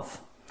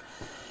love.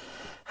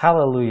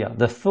 Hallelujah.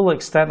 The full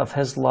extent of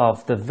his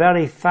love. The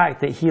very fact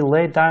that he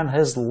laid down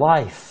his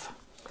life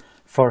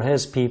for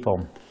his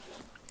people.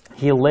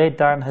 He laid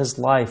down his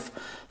life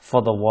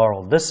for the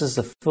world. This is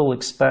the full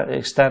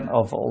extent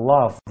of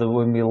love, that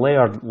when we lay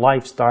our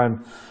lives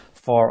down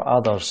for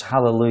others.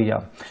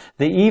 Hallelujah.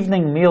 The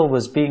evening meal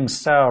was being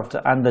served,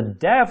 and the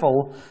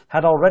devil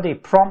had already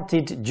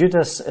prompted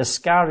Judas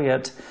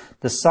Iscariot,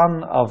 the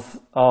son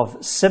of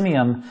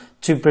Simeon,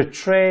 to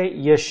betray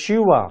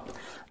Yeshua.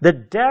 The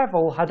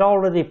devil had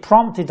already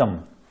prompted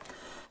him.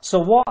 So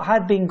what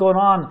had been going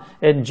on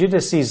in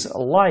Judas's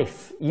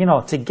life, you know,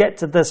 to get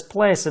to this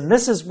place? And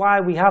this is why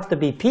we have to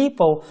be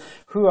people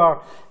who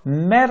are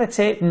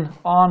meditating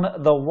on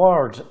the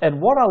Word.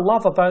 And what I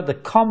love about the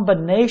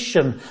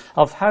combination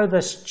of how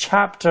this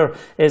chapter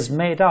is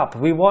made up.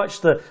 We watch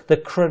the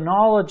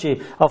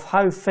chronology of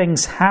how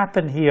things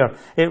happen here.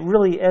 It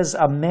really is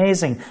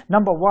amazing.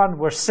 Number one,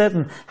 we're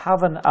sitting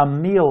having a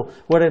meal.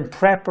 We're in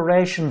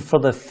preparation for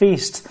the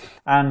feast.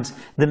 And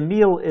the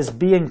meal is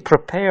being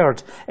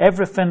prepared.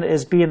 Everything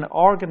is being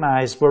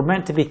organized. We're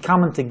meant to be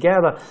coming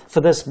together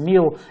for this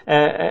meal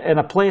in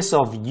a place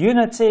of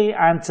unity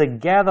and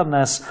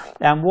togetherness.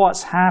 And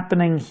what's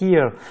happening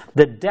here?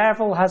 The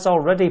devil has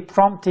already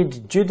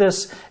prompted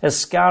Judas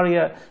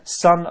Iscariot,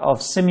 son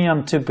of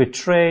Simeon, to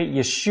betray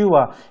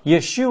Yeshua.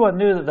 Yeshua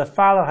knew that the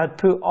Father had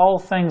put all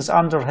things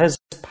under his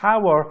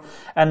power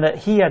and that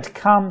he had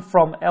come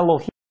from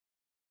Elohim.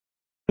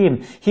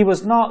 He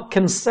was not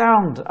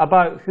concerned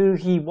about who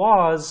he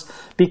was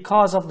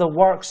because of the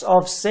works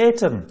of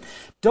Satan.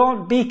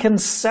 Don't be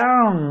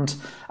concerned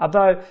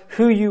about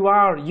who you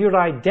are, your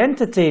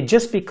identity,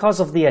 just because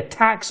of the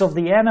attacks of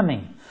the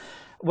enemy.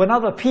 When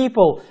other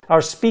people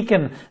are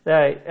speaking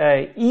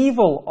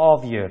evil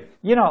of you.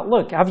 You know,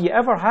 look, have you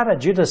ever had a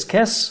Judas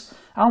kiss?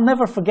 I'll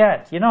never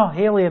forget. You know,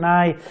 Haley and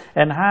I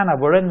and Hannah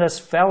were in this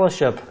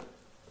fellowship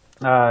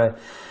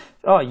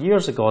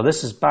years ago.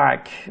 This is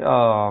back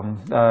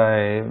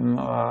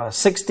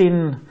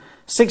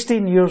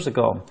 16 years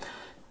ago.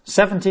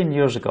 17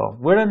 years ago.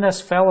 We're in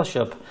this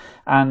fellowship,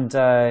 and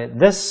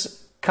this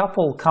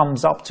couple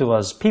comes up to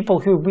us, people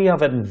who we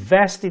have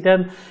invested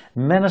in,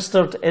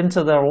 ministered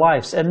into their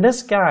lives. And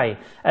this guy,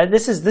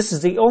 this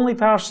is the only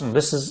person,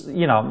 this is,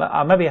 you know,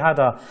 I maybe had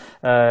a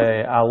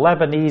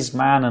Lebanese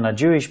man and a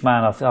Jewish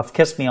man have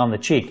kissed me on the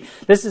cheek.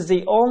 This is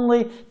the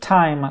only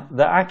time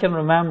that I can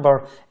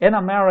remember in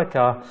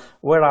America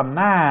where a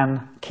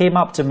man came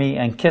up to me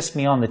and kissed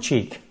me on the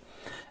cheek.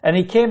 And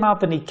he came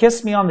up and he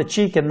kissed me on the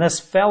cheek in this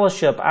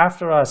fellowship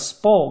after I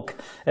spoke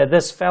at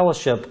this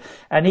fellowship.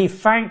 And he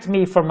thanked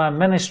me for my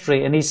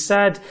ministry. And he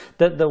said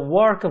that the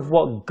work of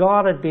what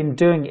God had been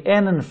doing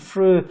in and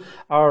through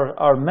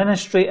our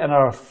ministry and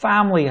our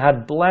family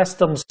had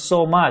blessed him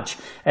so much.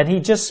 And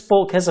he just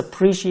spoke his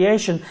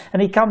appreciation.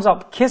 And he comes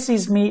up,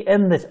 kisses me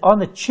on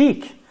the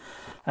cheek.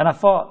 And I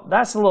thought,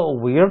 that's a little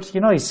weird. You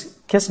know, he's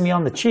kissed me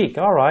on the cheek.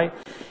 All right.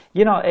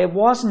 You know, it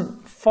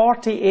wasn't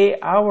 48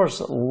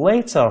 hours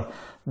later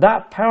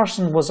that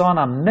person was on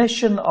a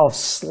mission of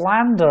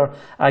slander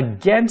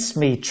against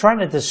me, trying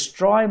to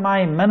destroy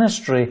my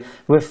ministry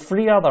with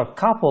 3 other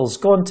couples,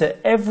 going to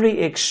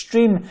every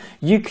extreme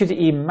you could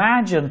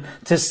imagine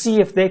to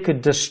see if they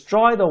could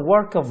destroy the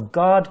work of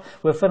God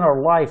within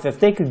our life, if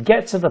they could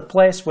get to the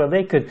place where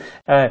they could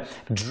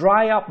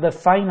dry up the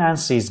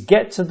finances,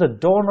 get to the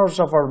donors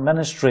of our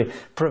ministry,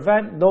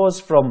 prevent those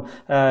from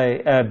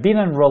being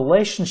in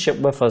relationship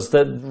with us,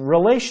 that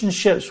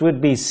relationships would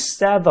be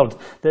severed,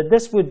 that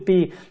this would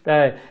be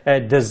a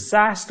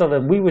disaster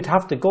and we would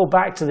have to go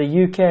back to the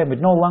UK and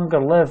would no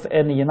longer live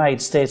in the United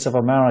States of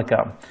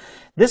America.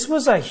 This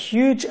was a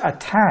huge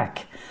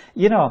attack.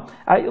 You know,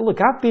 look,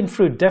 I've been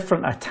through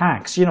different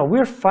attacks. You know,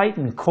 we're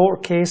fighting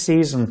court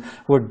cases and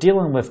we're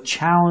dealing with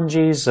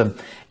challenges and,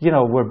 you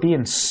know, we're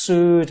being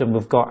sued and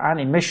we've got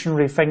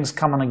anti-missionary things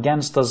coming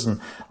against us and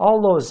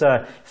all those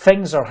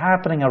things are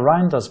happening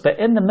around us. But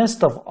in the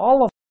midst of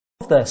all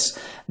of this,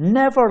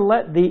 never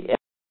let the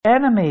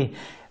enemy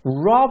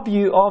rob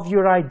you of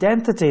your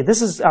identity.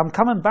 I'm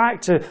coming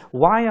back to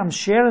why I'm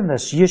sharing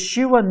this.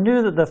 Yeshua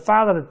knew that the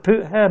Father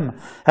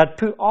had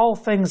put all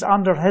things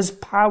under his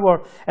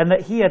power, and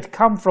that he had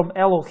come from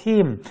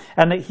Elohim,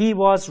 and that he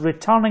was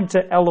returning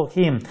to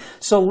Elohim.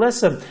 So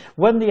listen,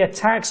 when the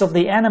attacks of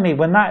the enemy,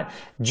 when that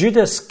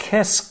Judas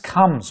kiss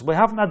comes, we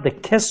haven't had the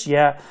kiss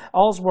yet.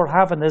 All we're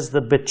having is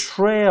the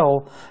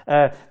betrayal.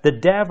 The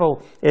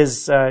devil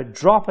is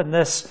dropping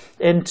this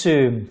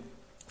into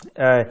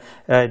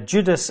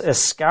Judas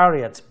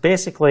Iscariot.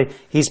 Basically,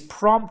 he's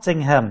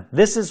prompting him.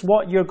 This is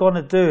what you're going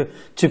to do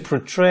to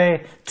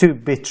betray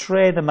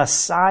the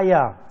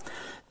Messiah.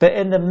 But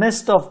in the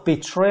midst of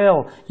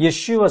betrayal,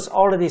 Yeshua's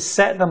already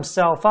set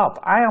himself up.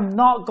 I am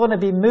not going to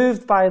be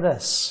moved by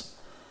this.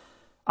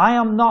 I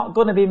am not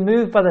going to be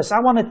moved by this. I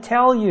want to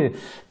tell you,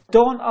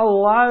 don't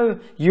allow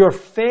your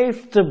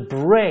faith to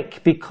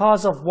break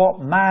because of what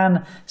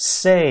man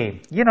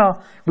say. You know,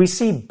 we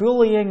see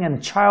bullying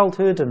in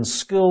childhood and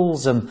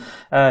schools and,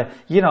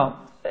 you know,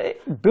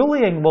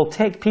 bullying will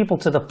take people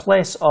to the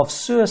place of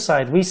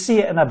suicide. We see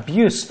it in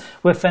abuse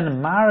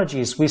within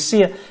marriages. We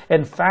see it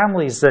in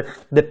families,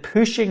 the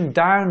pushing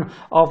down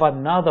of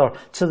another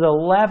to the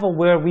level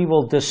where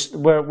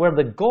where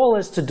the goal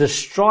is to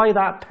destroy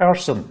that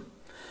person.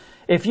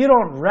 If you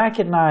don't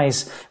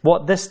recognize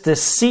what this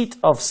deceit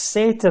of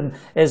Satan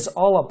is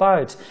all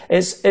about,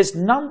 its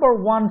number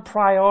one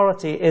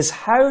priority is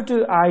how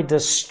do I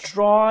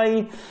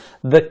destroy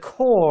the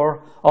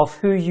core of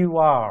who you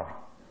are?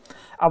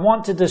 I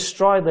want to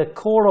destroy the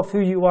core of who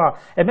you are.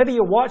 And maybe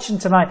you're watching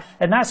tonight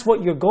and that's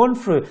what you're going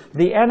through.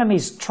 The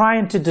enemy's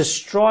trying to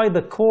destroy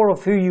the core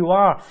of who you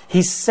are.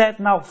 He's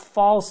setting out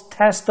false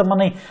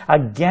testimony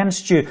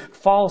against you,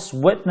 false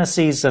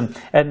witnesses and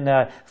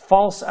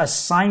false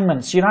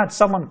assignments. You know, I had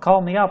someone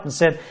call me up and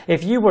said,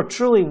 if you were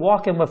truly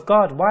walking with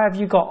God, why have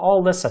you got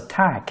all this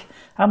attack?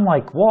 I'm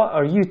like, what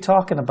are you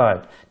talking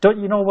about? Don't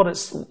you know what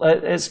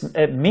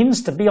it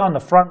means to be on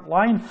the front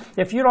line?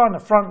 If you're on the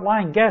front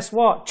line, guess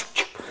what?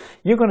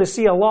 You're going to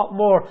see a lot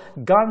more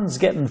guns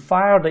getting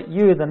fired at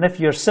you than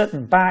if you're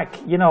sitting back,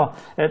 you know,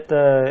 at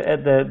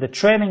the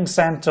training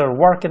center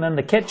working in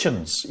the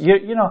kitchens.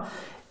 You know,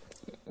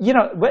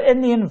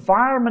 in the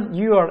environment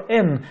you are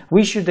in,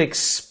 we should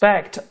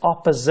expect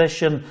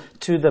opposition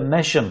to the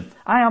mission.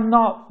 I am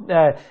not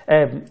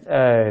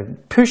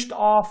pushed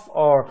off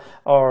or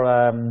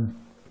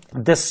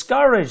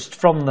discouraged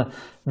from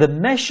the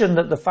mission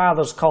that the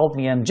Father's called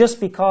me in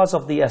just because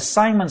of the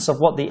assignments of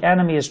what the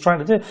enemy is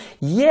trying to do.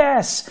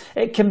 Yes,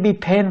 it can be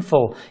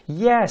painful.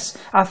 Yes,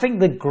 I think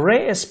the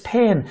greatest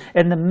pain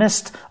in the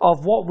midst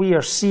of what we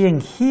are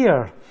seeing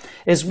here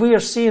is we are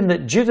seeing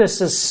that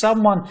Judas is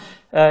someone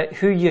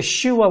who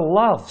Yeshua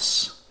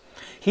loves.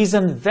 He's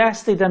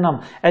invested in him.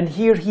 And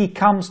here he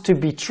comes to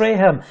betray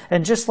him.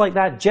 And just like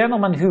that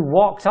gentleman who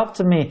walked up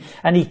to me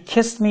and he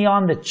kissed me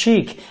on the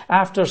cheek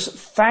after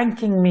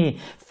thanking me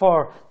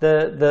for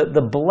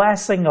the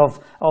blessing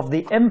of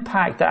the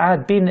impact that I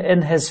had been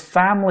in his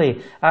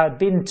family. I had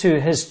been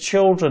to his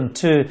children,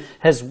 to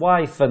his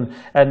wife, and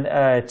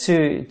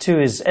to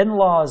his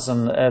in-laws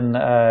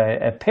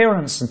and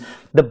parents, and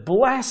the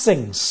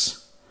blessings.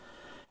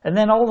 And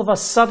then all of a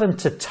sudden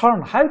to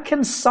turn. How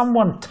can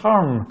someone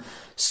turn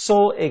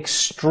so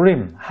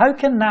extreme? How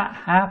can that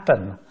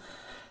happen?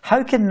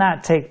 How can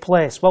that take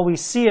place? Well, we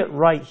see it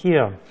right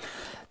here.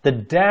 The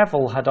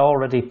devil had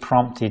already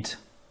prompted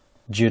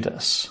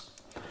Judas.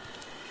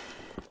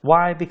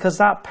 Why? Because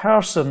that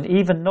person,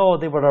 even though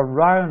they were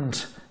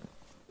around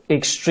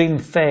extreme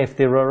faith,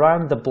 they were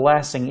around the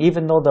blessing,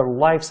 even though their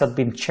lives had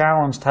been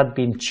challenged, had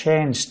been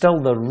changed, still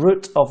the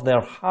root of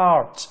their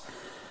heart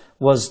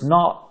was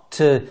not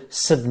to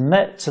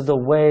submit to the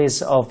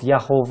ways of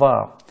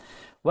Yahovah.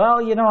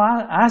 Well, you know,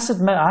 I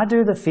submit, I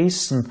do the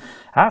feasts and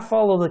I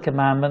follow the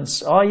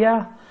commandments. Oh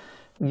yeah?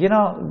 You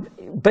know,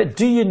 but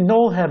do you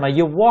know him? Are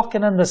you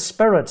walking in the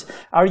Spirit?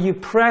 Are you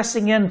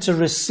pressing in to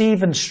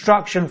receive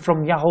instruction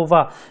from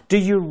Yahovah? Do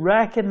you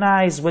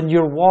recognize when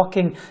you're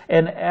walking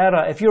in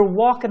error? If you're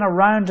walking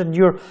around and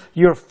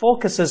your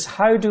focus is,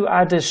 how do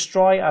I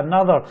destroy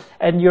another?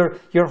 And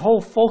your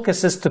whole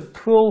focus is to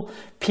pull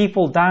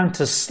people down,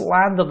 to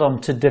slander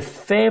them, to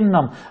defame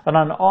them on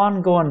an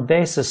ongoing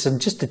basis, and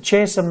just to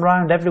chase them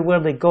around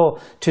everywhere they go,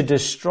 to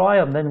destroy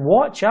them, then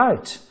watch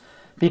out.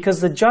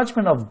 Because the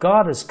judgment of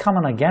God is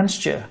coming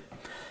against you.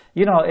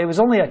 You know, it was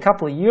only a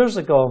couple of years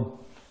ago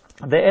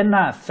that in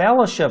that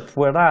fellowship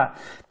where that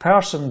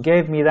person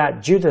gave me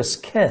that Judas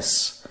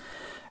kiss,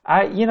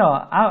 I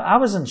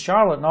was in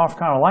Charlotte, North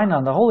Carolina,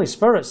 and the Holy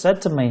Spirit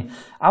said to me,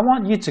 I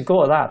want you to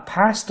go to that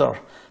pastor.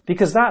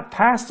 Because that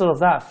pastor of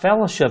that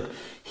fellowship,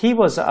 he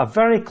was a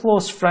very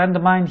close friend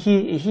of mine.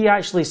 He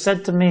actually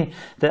said to me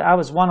that I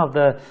was one of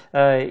the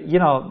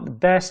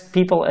best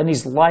people in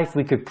his life.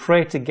 We could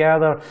pray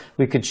together.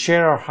 We could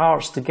share our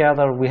hearts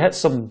together. We hit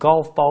some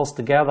golf balls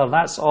together.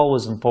 That's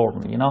always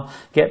important, you know,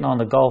 getting on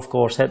the golf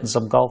course, hitting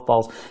some golf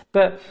balls.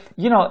 But,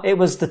 you know, it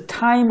was the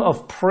time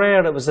of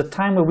prayer. It was the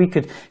time where we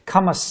could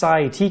come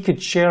aside. He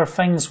could share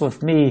things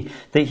with me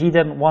that he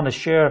didn't want to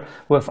share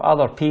with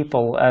other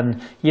people.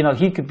 And, you know,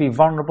 he could be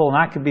vulnerable and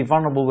I could be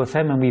vulnerable with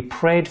him, and we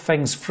prayed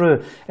things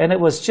through. And it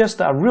was just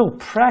a real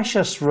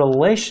precious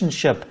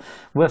relationship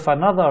with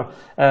another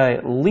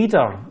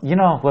leader, you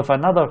know, with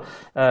another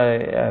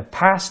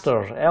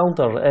pastor,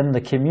 elder in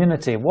the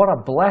community. What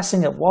a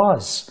blessing it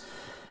was.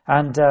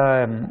 And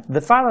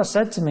the father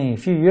said to me a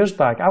few years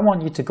back, I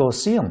want you to go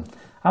see him.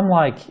 I'm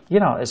like, you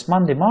know, it's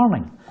Monday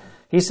morning.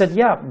 He said,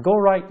 yeah, go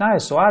right now.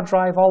 So I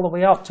drive all the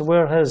way up to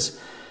where his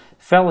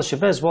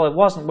fellowship is. Well, it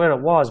wasn't where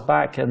it was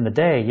back in the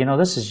day. You know,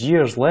 this is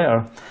years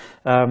later.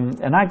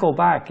 And I go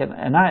back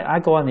and I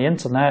go on the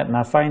internet and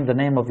I find the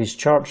name of his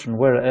church and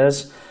where it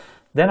is.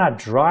 Then I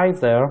drive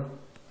there.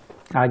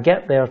 I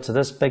get there to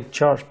this big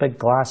church, big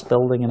glass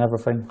building and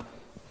everything.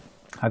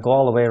 I go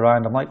all the way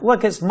around. I'm like,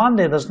 look, it's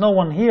Monday. There's no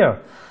one here.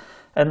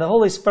 And the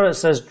Holy Spirit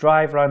says,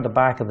 drive around the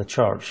back of the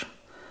church.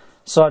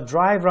 So I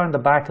drive around the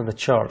back of the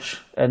church,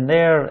 and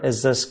there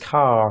is this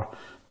car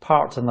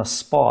parked in a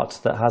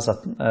spot that has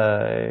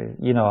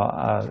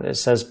it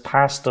says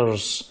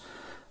pastor's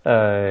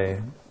bay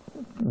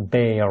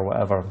or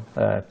whatever,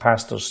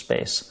 pastor's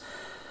space.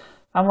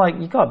 I'm like,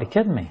 you gotta be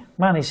kidding me.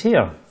 Man, he's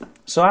here.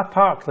 So I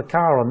park the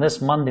car on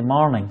this Monday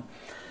morning,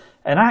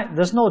 and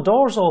there's no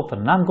doors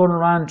open. I'm going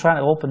around trying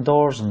to open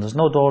doors, and there's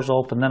no doors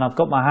open. Then I've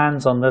got my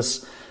hands on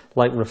this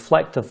like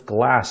reflective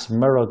glass,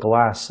 mirror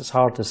glass. It's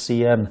hard to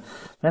see in.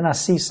 Then I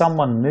see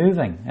someone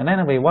moving. And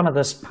anyway, one of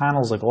these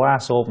panels of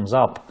glass opens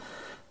up,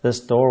 this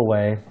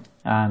doorway,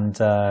 and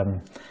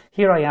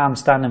here I am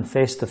standing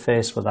face to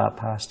face with that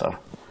pastor.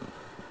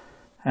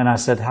 And I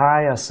said,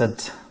 hi. I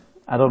said,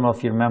 I don't know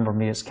if you remember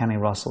me, it's Kenny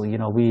Russell. You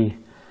know, we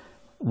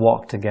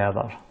walked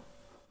together.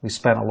 We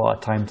spent a lot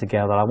of time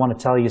together. I want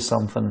to tell you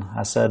something.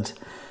 I said,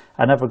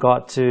 I never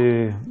got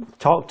to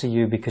talk to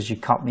you because you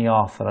cut me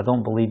off, and I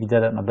don't believe you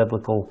did it in a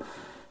biblical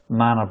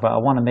manner, but I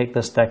want to make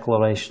this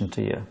declaration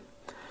to you.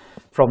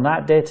 From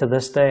that day to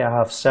this day, I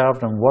have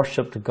served and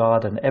worshipped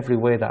God in every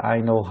way that I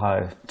know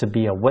how, to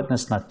be a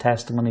witness and a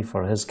testimony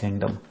for His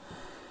kingdom.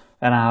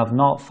 And I have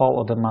not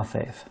faltered in my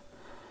faith.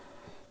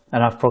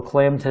 And I've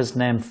proclaimed His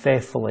name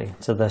faithfully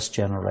to this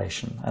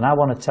generation. And I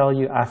want to tell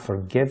you, I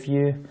forgive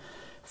you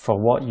for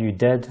what you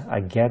did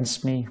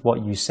against me,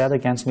 what you said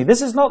against me.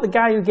 This is not the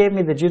guy who gave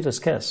me the Judas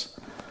kiss.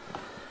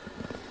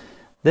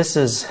 This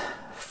is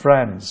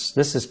friends.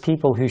 This is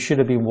people who should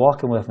have been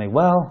walking with me.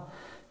 Well,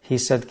 he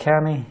said,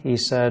 Kenny, he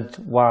said,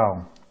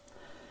 wow.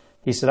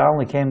 He said, I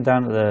only came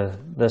down to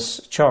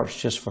this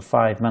church just for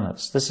 5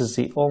 minutes. This is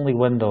the only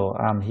window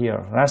I'm here.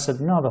 And I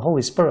said, no, the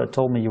Holy Spirit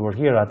told me you were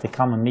here. I had to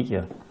come and meet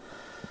you.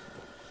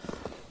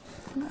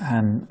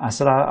 And I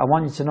said, I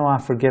want you to know I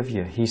forgive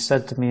you. He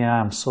said to me, I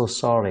am so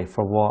sorry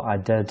for what I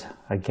did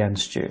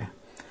against you.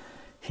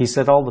 He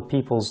said, all the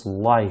people's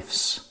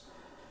lives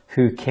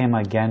who came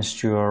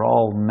against you are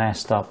all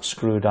messed up,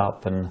 screwed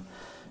up, and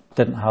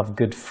didn't have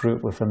good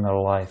fruit within their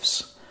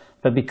lives.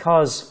 But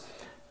because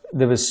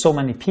there was so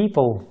many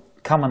people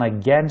coming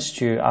against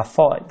you, I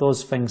thought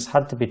those things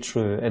had to be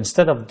true.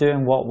 Instead of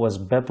doing what was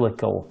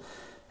biblical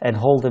and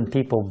holding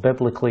people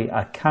biblically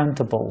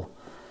accountable,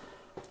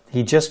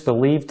 he just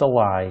believed a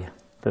lie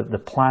that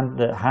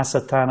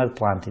Hasatan had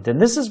planted. And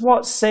this is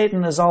what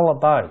Satan is all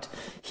about.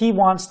 He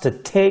wants to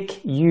take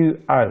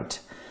you out.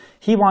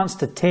 He wants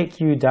to take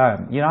you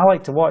down. You know, I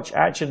like to watch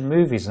action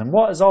movies. And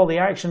what is all the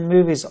action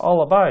movies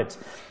all about?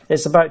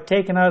 It's about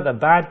taking out the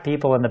bad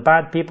people and the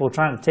bad people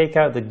trying to take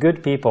out the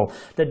good people.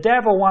 The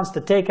devil wants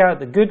to take out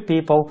the good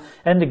people.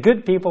 And the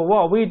good people, what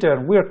are we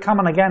doing? We're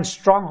coming against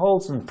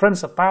strongholds and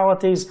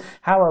principalities.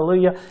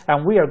 Hallelujah.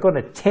 And we are going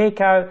to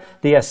take out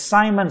the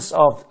assignments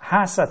of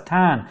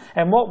Hasatan.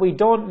 And what we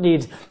don't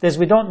need is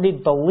we don't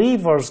need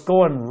believers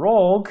going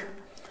rogue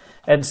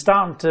and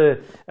starting to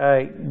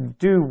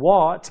do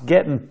what?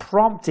 Getting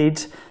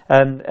prompted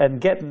and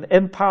getting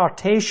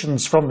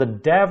impartations from the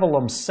devil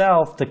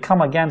himself to come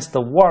against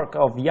the work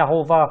of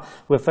Yahovah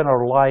within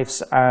our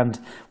lives and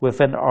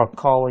within our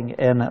calling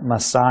in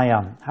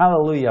Messiah.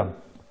 Hallelujah.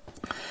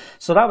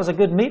 So that was a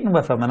good meeting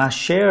with him, and I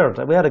shared.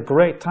 We had a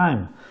great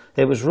time.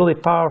 It was really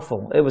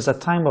powerful. It was a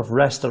time of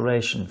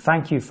restoration.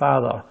 Thank you,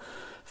 Father,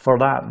 for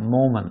that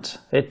moment.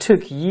 It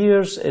took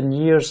years and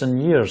years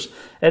and years.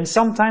 And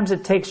sometimes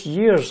it takes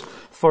years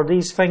for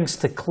these things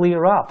to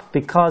clear up,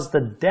 because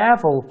the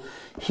devil,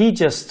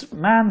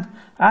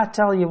 I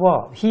tell you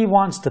what, he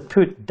wants to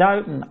put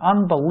doubt and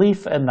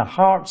unbelief in the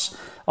hearts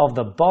of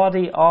the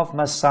body of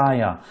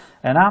Messiah.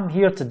 And I'm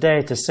here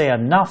today to say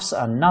enough's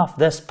enough.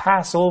 This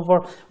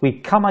Passover, we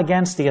come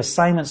against the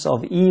assignments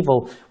of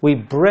evil. We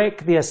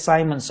break the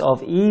assignments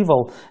of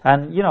evil.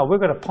 And, you know, we're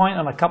going to point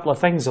on a couple of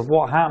things of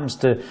what happens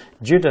to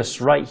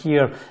Judas right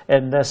here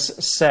in this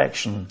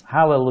section.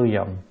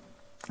 Hallelujah.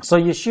 So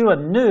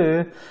Yeshua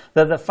knew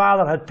that the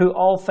Father had put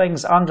all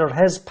things under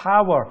his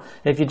power.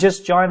 If you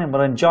just join him,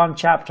 we're in John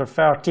chapter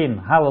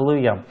 13.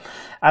 Hallelujah.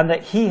 And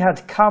that he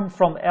had come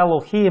from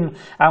Elohim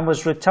and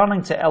was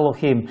returning to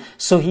Elohim.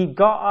 So he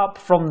got up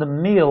from the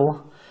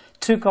meal,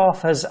 took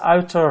off his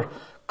outer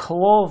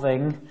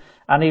clothing,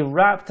 and he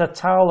wrapped a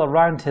towel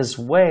around his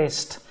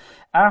waist.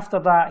 After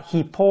that,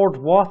 he poured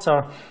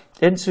water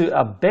into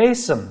a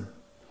basin,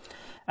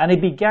 and he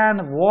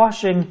began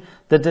washing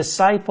the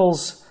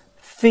disciples'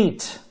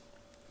 feet,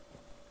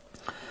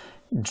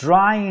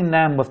 drying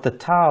them with the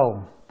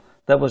towel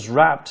that was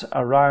wrapped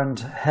around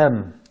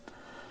him.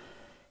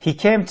 He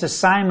came to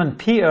Simon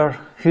Peter,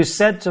 who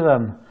said to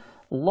him,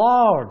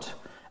 "Lord,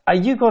 are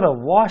you going to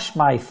wash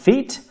my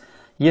feet?"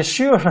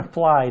 Yeshua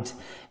replied,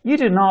 "You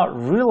do not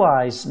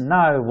realize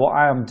now what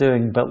I am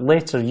doing, but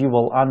later you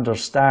will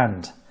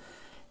understand."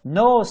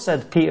 "No,"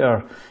 said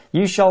Peter,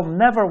 "you shall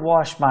never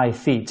wash my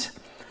feet."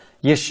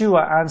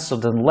 Yeshua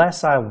answered,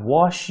 "Unless I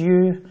wash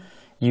you,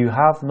 you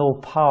have no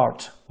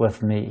part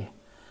with me."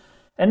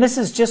 And this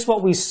is just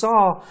what we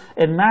saw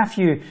in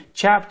Matthew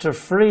chapter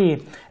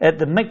 3 at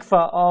the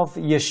mikvah of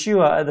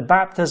Yeshua at the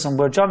baptism,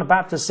 where John the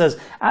Baptist says,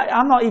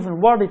 I'm not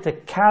even worthy to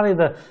carry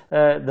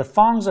the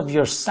thongs of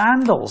your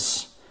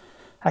sandals.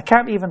 I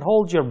can't even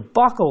hold your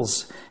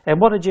buckles. And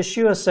what did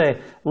Yeshua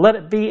say? Let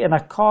it be in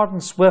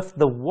accordance with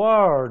the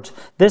word.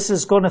 This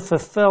is going to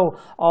fulfill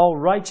all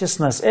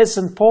righteousness. It's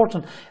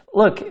important.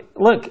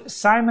 Look,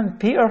 Simon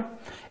Peter,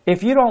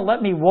 if you don't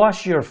let me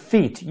wash your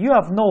feet, you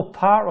have no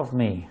part of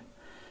me.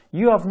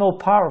 You have no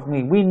part of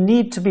me. We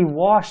need to be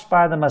washed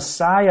by the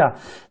Messiah.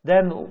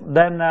 Then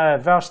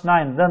verse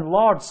 9, "Then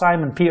Lord,"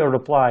 Simon Peter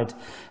replied,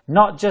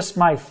 "not just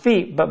my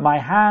feet, but my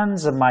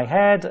hands and my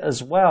head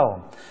as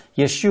well."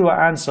 Yeshua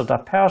answered, "A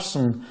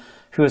person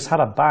who has had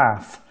a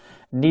bath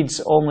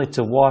needs only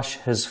to wash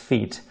his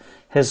feet.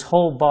 His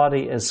whole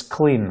body is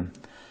clean,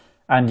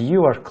 and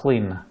you are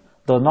clean,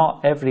 though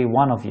not every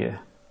one of you."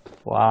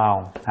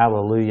 Wow,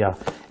 hallelujah.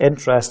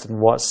 Interesting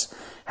what's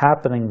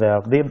happening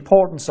there. The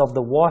importance of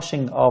the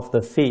washing of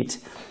the feet.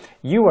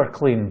 You are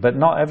clean, but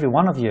not every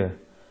one of you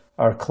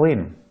are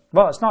clean.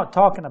 Well, it's not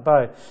talking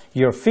about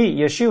your feet.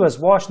 Yeshua's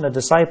washing the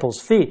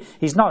disciples' feet.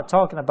 He's not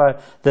talking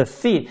about the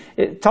feet.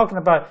 It's talking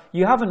about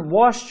you haven't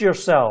washed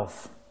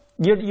yourself.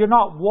 You're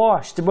not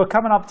washed. We're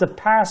coming up to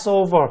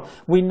Passover.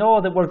 We know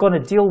that we're going to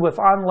deal with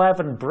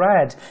unleavened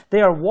bread.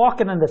 They are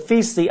walking in the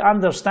feast. They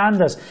understand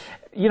this.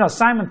 You know,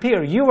 Simon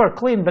Peter, you are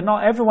clean, but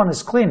not everyone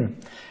is clean.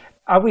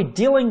 Are we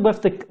dealing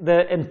with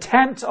the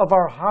intent of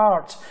our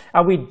heart?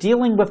 Are we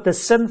dealing with the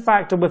sin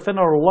factor within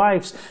our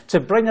lives to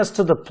bring us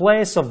to the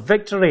place of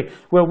victory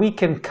where we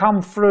can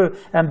come through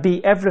and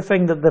be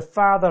everything that the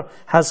Father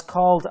has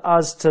called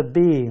us to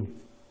be?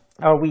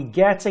 Are we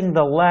getting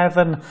the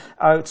leaven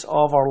out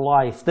of our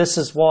life? This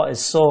is what is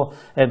so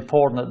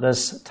important at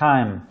this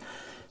time.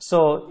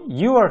 So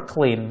you are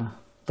clean,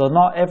 though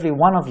not every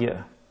one of you.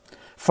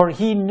 For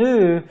he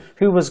knew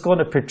who was going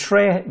to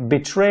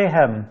betray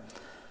him.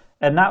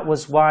 And that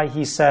was why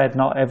he said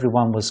not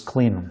everyone was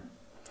clean.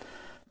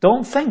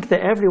 Don't think that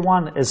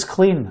everyone is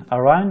clean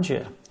around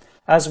you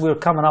as we're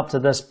coming up to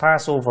this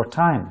Passover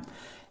time.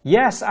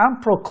 Yes,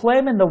 I'm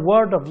proclaiming the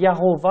word of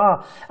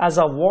Yehovah as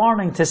a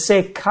warning to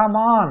say, come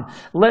on,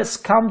 let's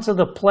come to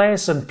the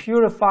place and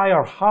purify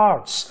our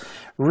hearts.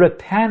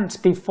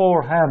 Repent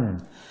before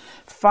Him.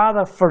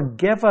 Father,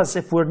 forgive us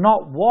if we're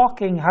not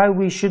walking how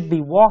we should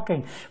be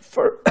walking.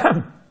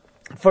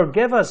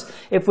 Forgive us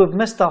if we've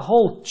missed a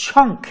whole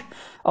chunk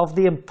of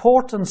the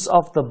importance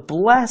of the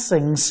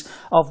blessings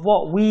of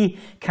what we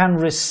can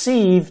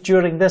receive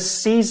during this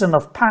season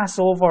of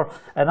Passover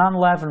and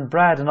unleavened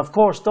bread. And of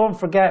course, don't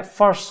forget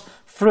first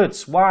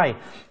fruits. Why?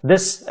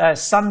 This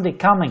Sunday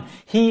coming,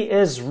 He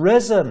is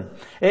risen.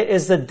 It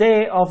is the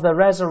day of the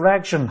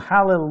resurrection.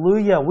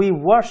 Hallelujah. We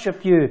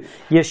worship You,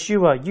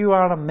 Yeshua. You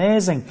are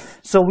amazing.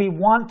 So we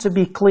want to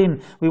be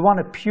clean. We want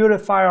to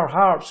purify our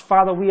hearts.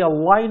 Father, we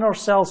align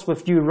ourselves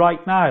with You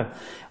right now.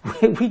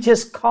 We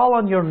just call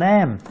on Your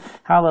name.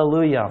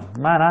 Hallelujah.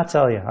 Man, I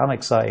tell you, I'm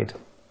excited.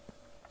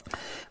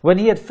 When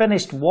He had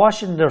finished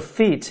washing their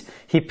feet,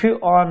 He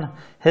put on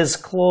His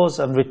clothes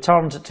and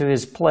returned to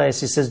His place.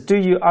 He says, do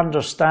you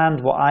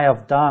understand what I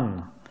have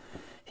done?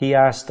 He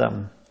asked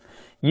them.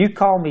 You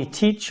call me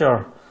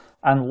teacher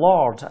and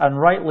Lord,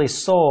 and rightly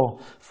so,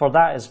 for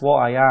that is what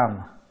I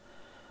am.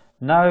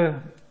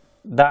 Now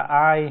that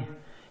I,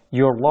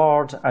 your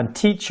Lord and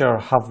teacher,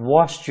 have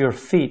washed your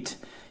feet,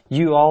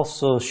 you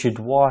also should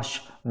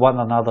wash one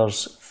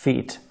another's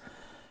feet.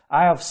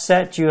 I have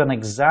set you an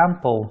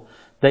example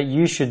that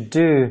you should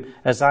do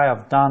as I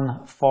have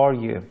done for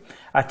you.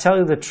 I tell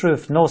you the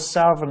truth, no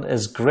servant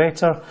is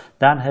greater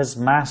than his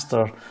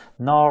master,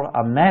 nor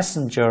a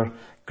messenger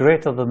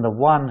greater than the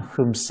one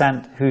who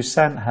sent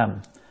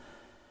him.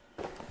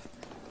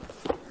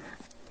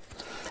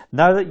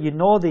 Now that you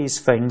know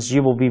these things,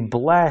 you will be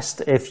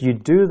blessed if you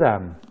do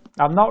them.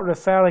 I'm not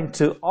referring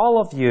to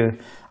all of you.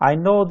 I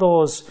know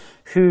those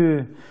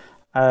whom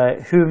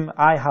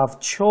I have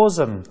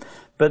chosen,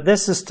 but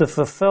this is to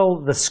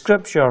fulfill the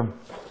scripture.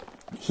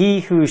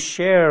 He who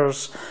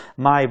shares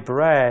my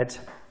bread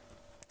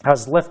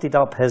has lifted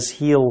up his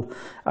heel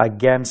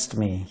against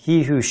me.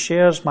 He who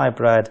shares my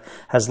bread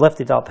has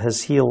lifted up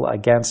his heel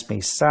against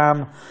me.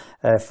 Psalm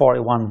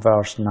 41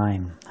 verse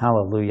 9.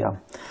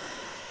 Hallelujah.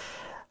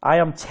 I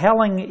am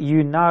telling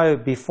you now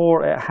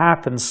before it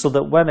happens, so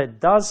that when it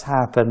does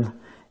happen,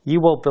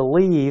 you will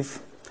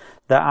believe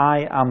that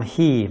I am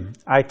He.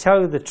 I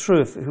tell you the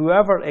truth,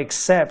 whoever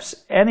accepts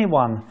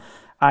anyone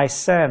I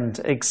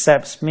send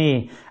accepts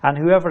me, and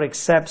whoever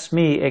accepts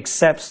me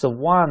accepts the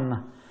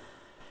one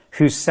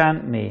who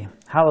sent me.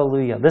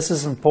 Hallelujah. This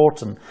is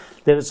important.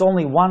 There is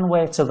only one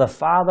way to the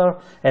Father,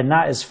 and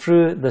that is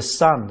through the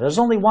Son. There's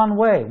only one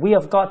way. We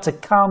have got to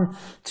come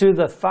to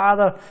the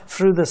Father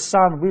through the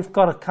Son. We've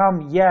got to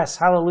come, yes,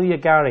 hallelujah,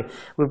 Gary.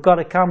 We've got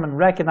to come and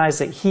recognize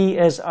that He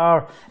is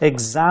our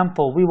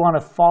example. We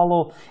want to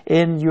follow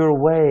in Your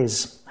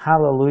ways.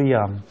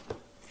 Hallelujah.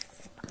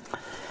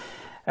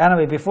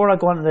 Anyway, before I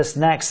go on to this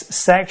next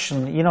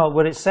section,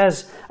 where it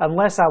says,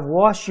 unless I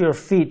wash your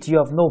feet, you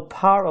have no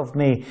part of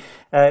me.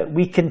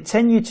 We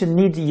continue to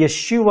need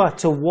Yeshua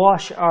to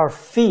wash our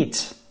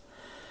feet.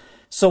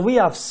 So we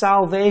have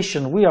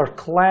salvation. We are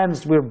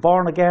cleansed. We're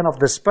born again of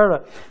the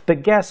Spirit.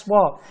 But guess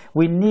what?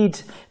 We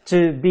need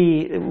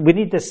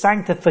the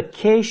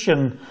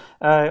sanctification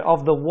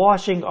of the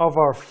washing of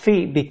our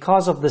feet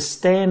because of the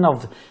stain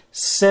of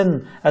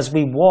sin as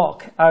we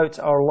walk out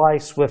our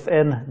lives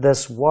within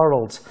this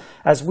world.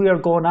 As we are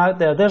going out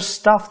there, there's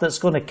stuff that's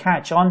going to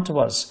catch onto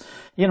us.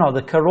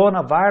 The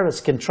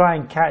coronavirus can try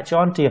and catch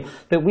onto you,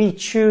 but we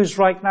choose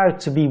right now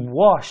to be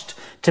washed,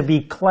 to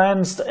be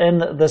cleansed in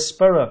the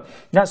Spirit.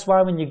 That's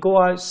why when you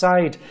go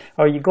outside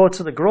or you go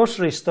to the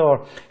grocery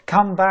store,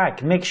 come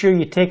back, make sure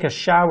you take a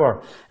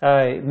shower,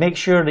 make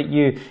sure that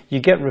you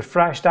get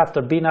refreshed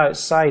after being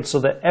outside so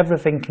that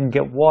everything can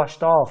get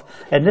washed off.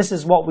 And this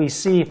is what we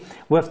see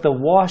with the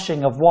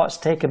washing of what's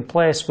taken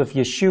place with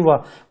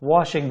Yeshua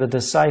washing the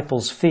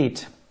disciples'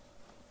 feet.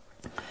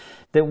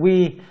 That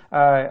we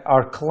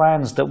are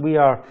cleansed, that we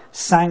are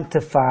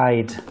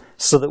sanctified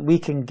so that we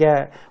can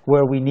get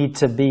where we need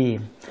to be.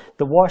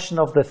 The washing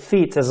of the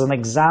feet is an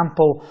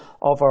example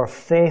of our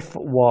faith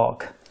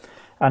walk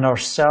and our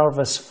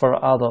service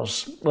for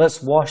others.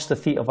 Let's wash the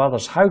feet of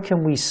others. How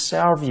can we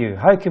serve You?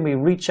 How can we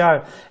reach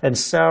out and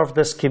serve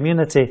this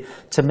community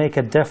to make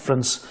a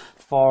difference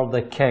for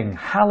the King?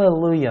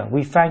 Hallelujah.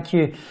 We thank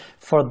You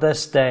for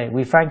this day.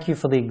 We thank You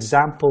for the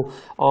example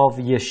of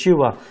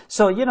Yeshua.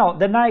 So,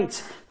 the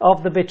night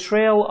of the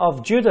betrayal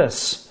of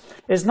Judas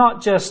is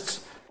not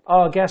just,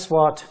 guess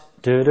what?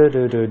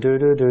 It's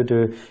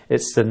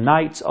the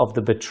night of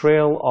the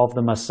betrayal of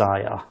the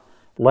Messiah.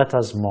 Let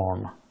us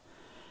mourn.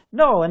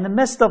 No, in the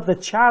midst of the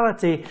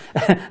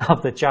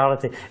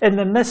in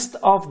the midst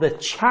of the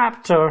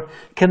chapter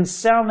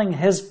concerning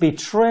His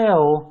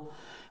betrayal,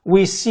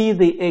 we see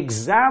the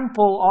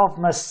example of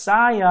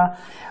Messiah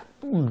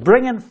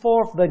bringing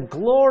forth the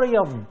glory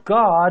of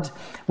God,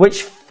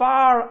 which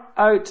far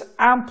out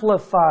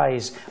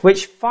amplifies,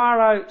 which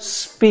far out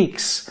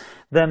speaks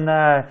than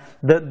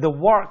the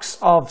works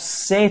of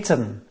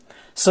Satan.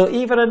 So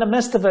even in the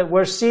midst of it,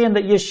 we're seeing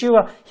that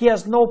Yeshua, he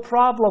has no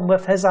problem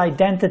with his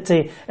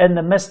identity in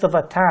the midst of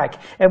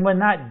attack. And when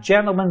that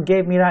gentleman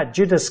gave me that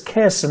Judas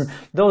kiss and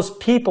those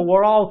people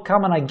were all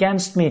coming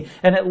against me,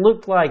 and it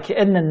looked like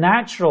in the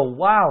natural,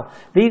 wow,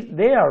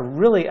 they are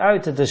really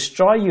out to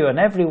destroy you in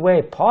every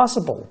way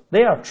possible.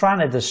 They are trying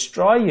to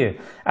destroy you.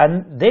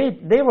 And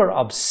they were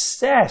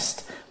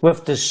obsessed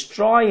with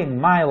destroying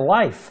my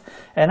life.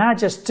 And I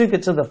just took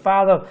it to the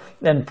Father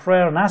in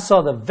prayer, and I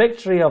saw the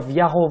victory of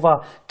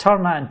Yehovah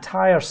turn that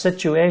entire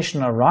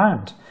situation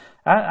around.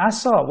 I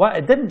saw it. Well,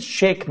 it didn't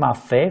shake my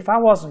faith. I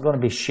wasn't going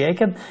to be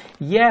shaken.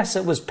 Yes,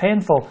 it was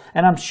painful,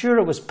 and I'm sure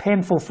it was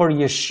painful for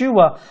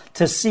Yeshua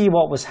to see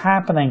what was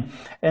happening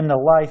in the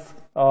life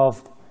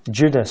of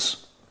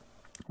Judas.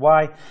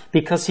 Why?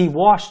 Because he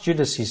washed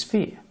Judas's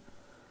feet.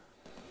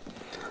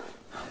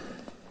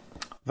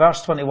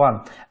 Verse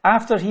 21,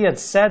 after he had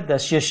said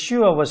this,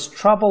 Yeshua was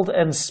troubled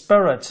in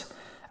spirit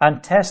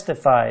and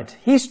testified.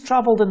 He's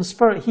troubled in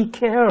spirit. He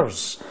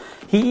cares.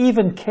 He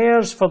even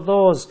cares for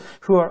those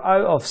who are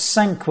out of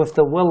sync with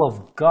the will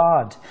of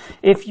God.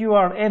 If you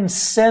are in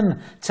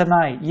sin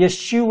tonight,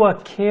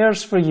 Yeshua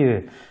cares for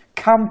you.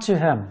 Come to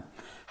him.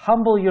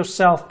 Humble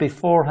yourself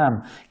before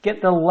him.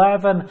 Get the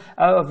leaven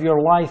out of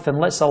your life and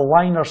let's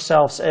align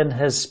ourselves in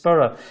his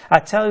spirit. I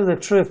tell you the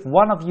truth,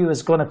 one of you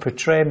is going to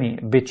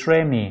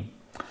betray me.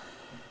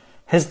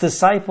 His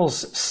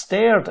disciples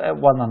stared at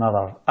one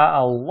another, at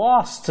a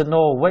loss to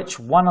know which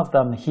one of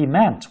them he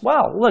meant.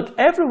 Well, look,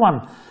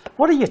 everyone,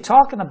 what are you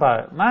talking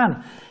about?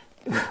 Man,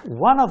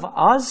 one of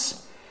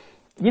us,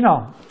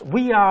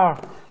 we are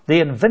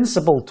the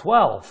invincible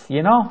 12,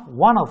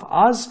 one of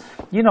us,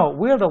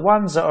 we're the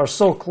ones that are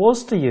so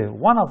close to you.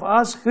 One of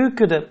us, who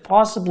could it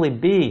possibly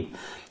be?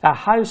 A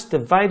house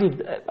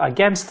divided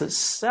against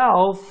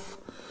itself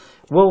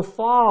will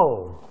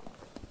fall.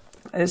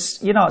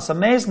 It's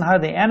amazing how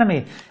the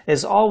enemy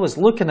is always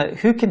looking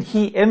at who can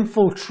he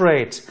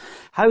infiltrate.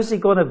 How's he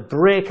going to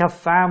break a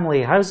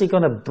family? How's he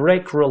going to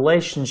break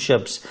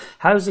relationships?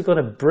 How's he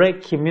going to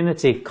break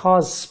community,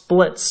 cause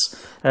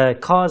splits,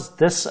 cause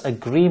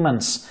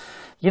disagreements?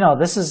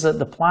 This is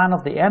the plan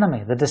of the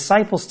enemy. The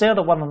disciples stared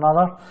at one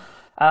another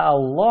at a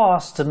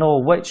loss to know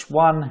which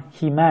one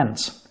he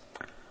meant.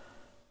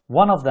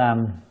 One of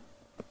them,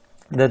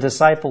 the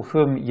disciple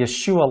whom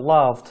Yeshua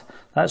loved,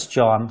 that's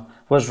John,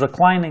 was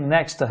reclining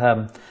next to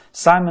him.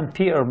 Simon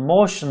Peter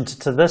motioned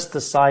to this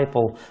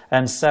disciple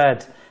and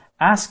said,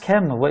 ask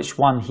him which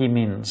one he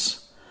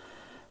means.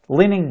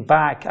 Leaning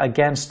back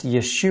against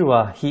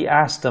Yeshua, he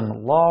asked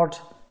him, Lord,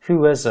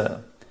 who is it?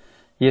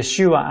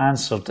 Yeshua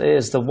answered, it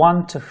is the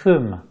one to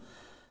whom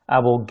I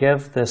will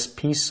give this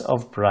piece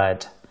of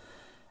bread.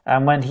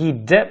 And when he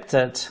dipped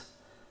it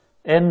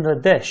in the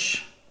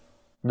dish,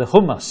 the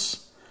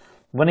hummus,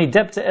 when he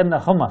dipped it in the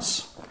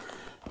hummus,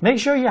 make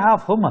sure you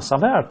have hummus. I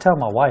better tell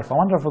my wife. I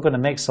wonder if we're going to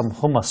make some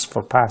hummus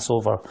for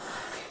Passover.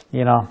 I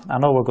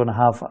know we're going to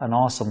have an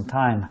awesome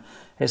time.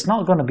 It's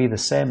not going to be the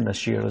same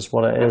this year as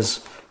what it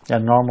is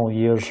in normal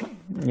years.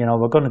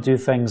 We're going to do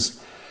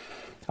things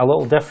a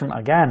little different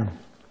again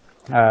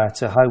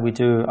to how we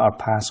do our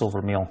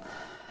Passover meal.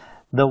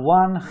 The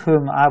one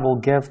whom I will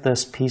give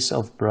this piece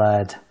of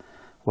bread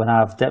when I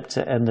have dipped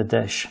it in the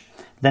dish.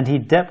 Then he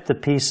dipped the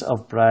piece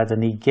of bread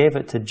and he gave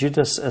it to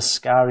Judas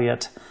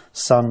Iscariot,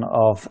 son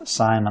of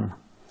Simon.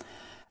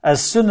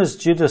 As soon as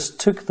Judas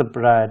took the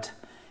bread,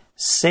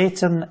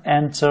 Satan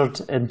entered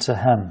into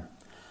him.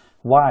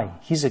 Why?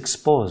 He's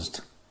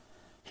exposed.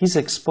 He's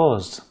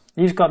exposed.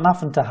 He's got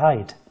nothing to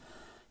hide.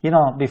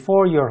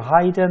 Before you're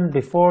hiding,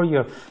 before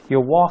you're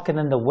walking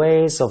in the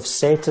ways of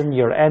Satan,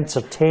 you're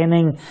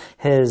entertaining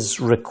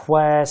his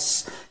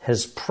requests,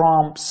 his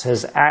prompts,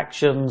 his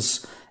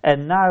actions,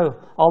 and now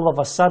all of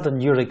a sudden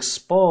you're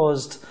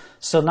exposed.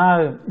 So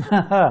now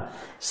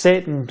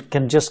Satan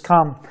can just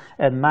come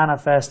and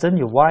manifest in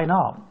you. Why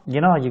not?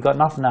 You've got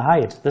nothing to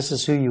hide. This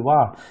is who you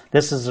are.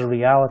 This is the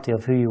reality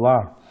of who you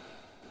are.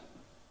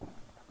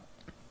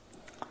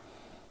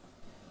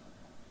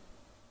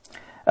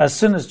 As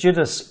soon as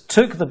Judas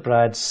took the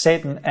bread,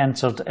 Satan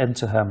entered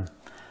into him.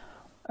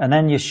 And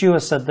then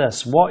Yeshua said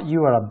this, what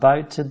you are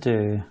about to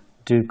do,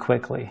 do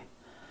quickly.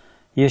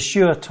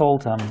 Yeshua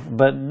told him,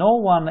 but no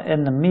one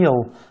in the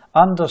meal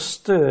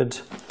understood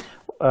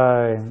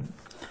why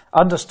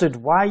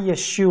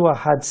Yeshua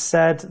had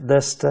said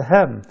this to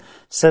him.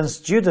 Since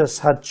Judas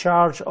had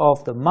charge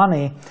of the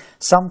money,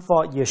 some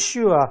thought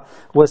Yeshua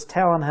was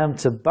telling him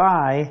to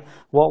buy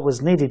what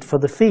was needed for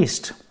the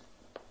feast,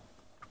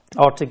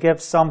 or to give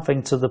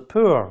something to the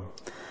poor.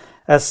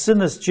 As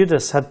soon as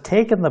Judas had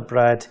taken the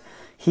bread,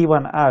 he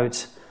went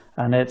out,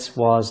 and it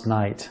was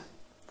night.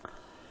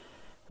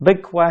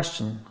 Big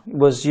question,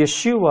 was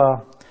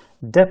Yeshua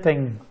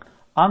dipping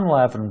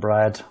unleavened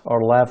bread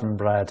or leavened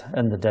bread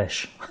in the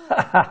dish?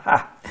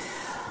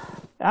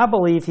 I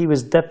believe he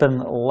was dipping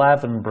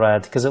leavened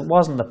bread because it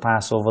wasn't the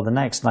Passover. The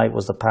next night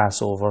was the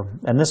Passover.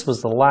 And this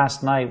was the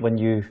last night when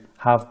you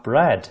have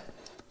bread,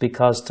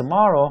 because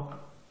tomorrow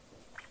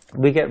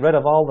we get rid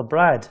of all the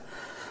bread.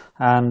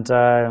 And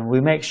we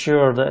make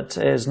sure that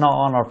it is not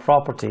on our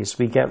properties.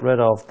 We get rid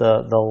of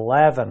the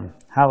leaven.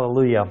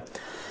 Hallelujah.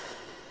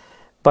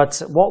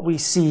 But what we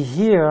see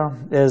here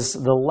is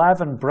the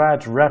leavened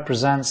bread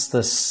represents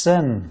the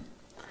sin.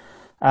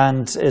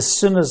 And as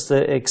soon as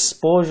the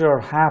exposure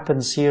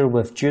happens here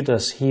with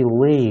Judas, he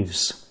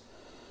leaves.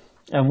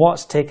 And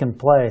what's taken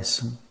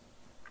place?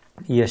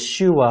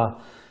 Yeshua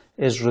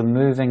is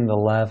removing the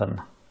leaven.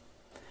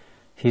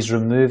 He's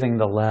removing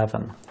the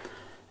leaven.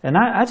 And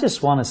I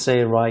just want to say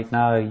right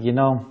now,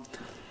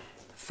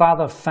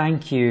 Father,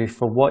 thank you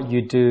for what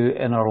you do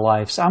in our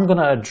lives. I'm going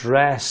to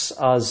address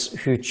us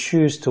who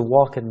choose to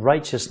walk in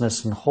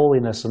righteousness and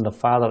holiness in the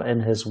Father in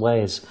his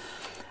ways.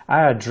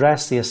 I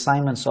address the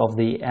assignments of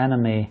the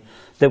enemy,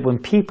 that when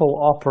people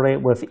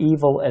operate with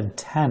evil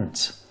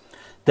intent,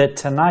 that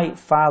tonight,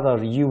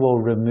 Father, you will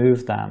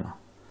remove them.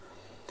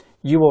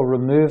 You will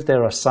remove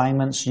their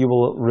assignments. You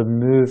will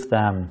remove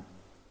them,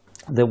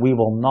 that we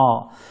will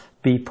not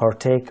be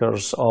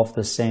partakers of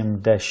the same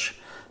dish,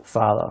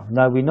 Father.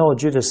 Now, we know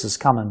Judas is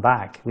coming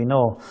back. We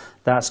know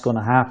that's going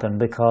to happen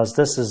because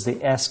this is the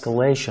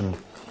escalation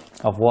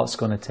of what's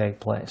going to take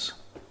place.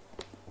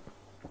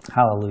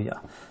 Hallelujah.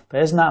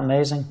 But isn't that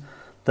amazing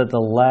that the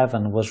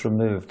leaven was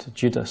removed?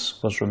 Judas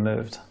was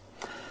removed.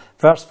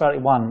 Verse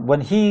 31,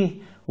 when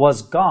he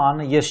was gone,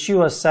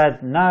 Yeshua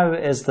said, now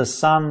is the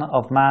Son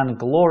of Man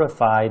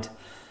glorified,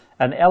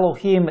 and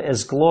Elohim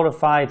is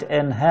glorified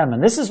in him.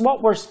 And this is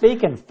what we're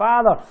speaking.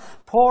 Father,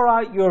 pour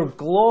out your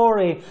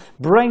glory.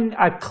 Bring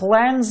a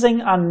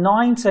cleansing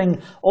anointing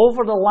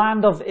over the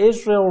land of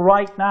Israel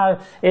right now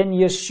in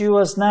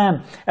Yeshua's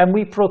name. And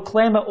we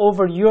proclaim it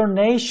over your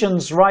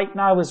nations right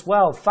now as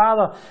well.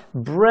 Father,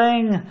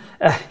 bring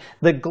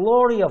the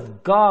glory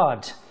of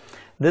God,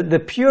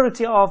 the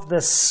purity of the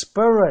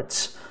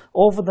Spirit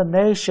over the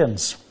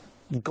nations.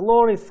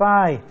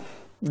 Glorify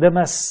the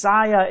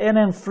Messiah in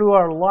and through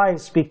our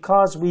lives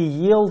because we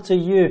yield to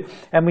you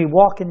and we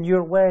walk in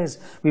your ways.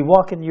 We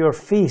walk in your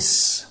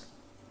feasts.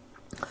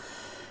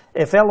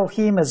 If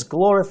Elohim is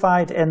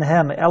glorified in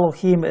him,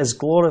 Elohim is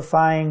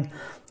glorifying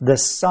the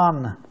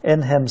Son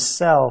in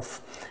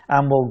himself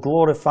and will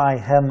glorify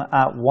him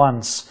at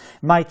once.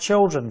 My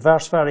children,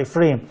 verse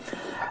 33,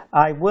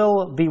 I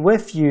will be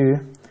with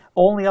you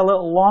only a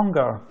little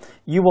longer.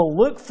 You will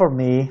look for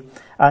me,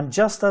 and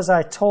just as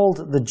I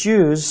told the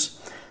Jews,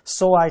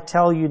 so I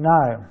tell you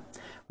now,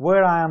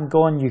 where I am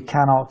going you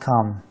cannot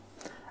come.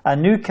 A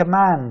new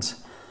command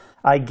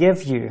I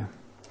give you.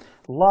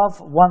 Love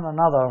one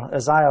another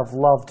as I have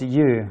loved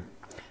you.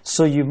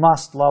 So you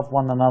must love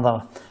one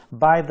another.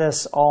 By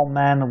this all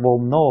men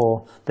will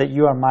know that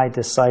you are my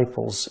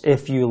disciples,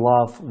 if you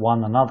love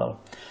one another.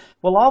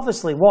 Well,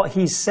 obviously, what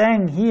he's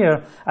saying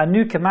here, a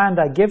new command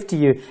I give to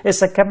you,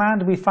 it's a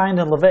command we find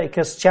in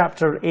Leviticus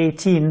chapter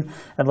 18,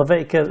 and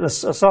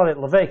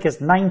Leviticus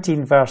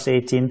 19 verse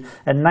 18,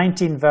 and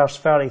 19 verse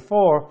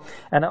 34,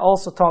 and it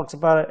also talks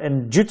about it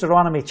in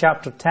Deuteronomy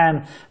chapter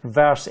 10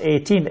 verse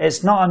 18.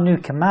 It's not a new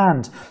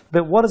command,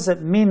 but what does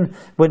it mean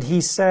when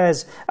he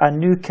says a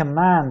new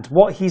command?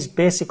 What he's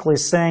basically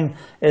saying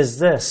is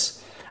this: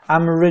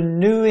 I'm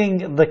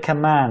renewing the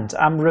command.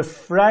 I'm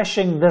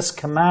refreshing this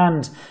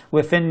command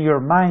within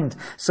your mind.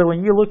 So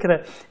when you look at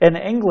it in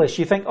English,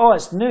 you think, oh,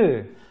 it's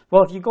new.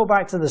 Well, if you go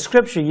back to the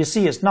scripture, you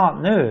see it's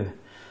not new.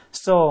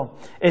 So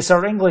it's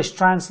our English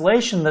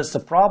translation that's the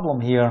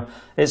problem here.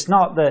 It's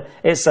not that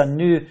it's a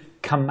new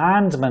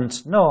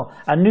commandment. No,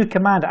 a new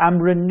command. I'm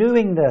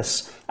renewing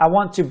this. I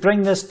want to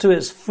bring this to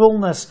its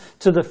fullness,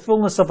 to the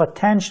fullness of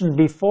attention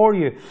before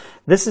you.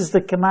 This is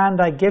the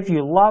command I give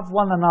you. Love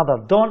one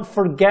another. Don't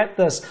forget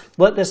this.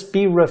 Let this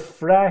be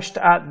refreshed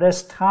at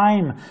this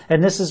time.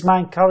 And this is my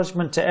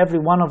encouragement to every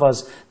one of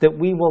us, that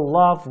we will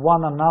love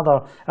one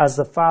another as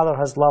the Father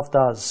has loved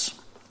us.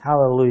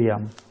 Hallelujah.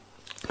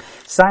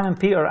 Simon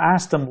Peter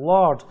asked him,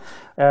 Lord,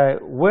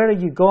 where are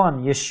you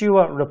going?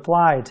 Yeshua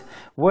replied,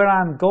 where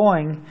I'm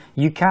going,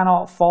 you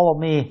cannot follow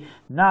me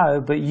now,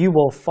 but you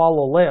will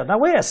follow later. Now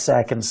wait a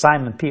second,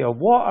 Simon Peter,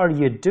 what are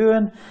you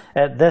doing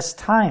at this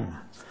time?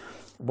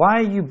 Why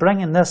are you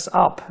bringing this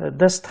up at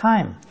this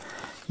time?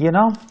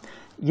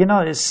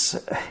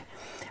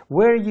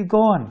 Where are you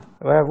going?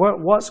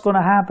 What's going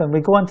to happen?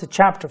 We go into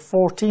chapter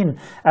 14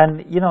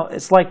 and,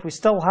 it's like we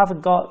still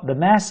haven't got the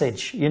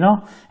message,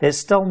 It's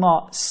still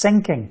not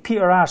sinking.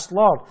 Peter asked,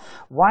 Lord,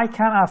 why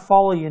can't I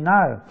follow you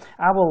now?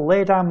 I will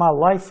lay down my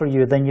life for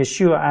you. Then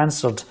Yeshua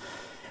answered,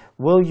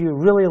 will you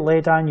really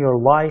lay down your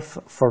life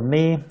for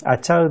me? I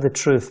tell you the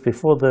truth,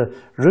 before the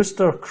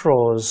rooster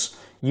crows,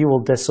 you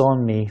will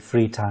disown me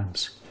 3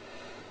 times.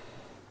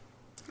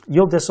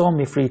 You'll disown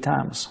me 3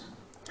 times.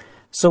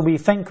 So we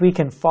think we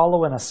can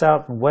follow in a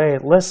certain way.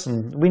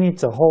 Listen, we need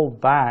to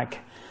hold back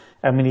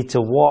and we need to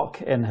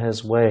walk in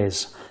his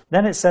ways.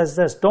 Then it says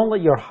this, don't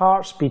let your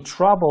hearts be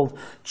troubled.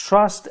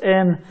 Trust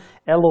in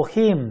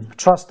Elohim.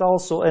 Trust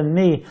also in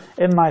me.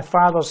 In my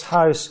Father's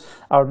house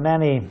are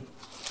many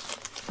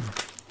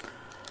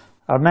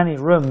are many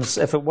rooms.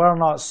 If it were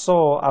not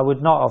so, I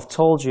would not have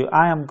told you.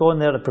 I am going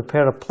there to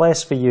prepare a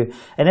place for you.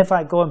 And if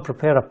I go and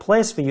prepare a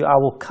place for you, I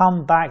will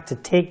come back to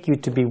take you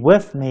to be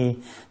with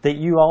me, that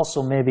you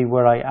also may be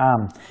where I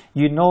am.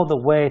 You know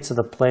the way to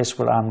the place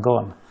where I'm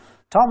going.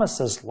 Thomas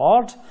says,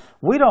 Lord,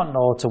 we don't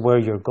know to where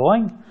you're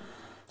going.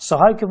 So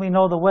how can we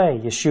know the way?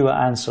 Yeshua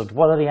answered.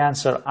 What did he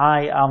answer?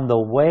 I am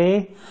the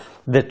way,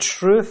 the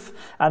truth,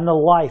 and the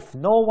life.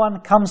 No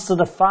one comes to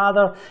the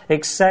Father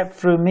except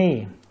through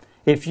me.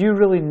 If you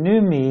really knew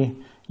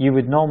me, you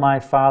would know my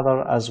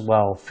Father as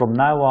well. From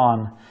now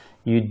on,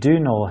 you do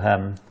know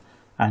him,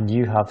 and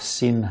you have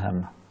seen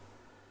him.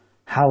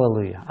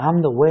 Hallelujah.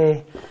 I'm the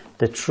way,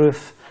 the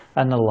truth,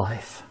 and the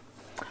life.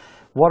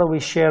 What are we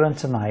sharing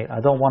tonight?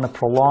 I don't want to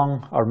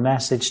prolong our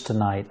message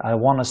tonight. I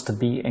want us to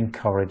be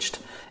encouraged.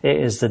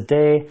 It is the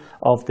day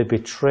of the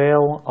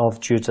betrayal of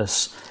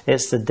Judas.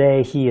 It's the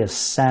day he is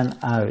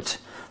sent out.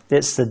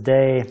 It's the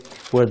day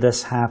where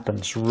this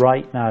happens,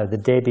 right now, the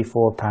day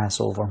before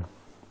Passover.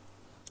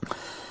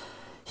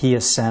 He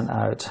is sent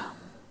out.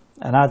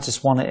 And I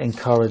just want to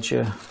encourage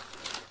you.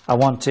 I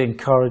want to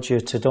encourage you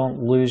to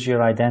don't lose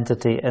your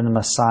identity in the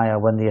Messiah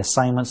when the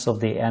assignments of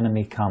the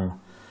enemy come.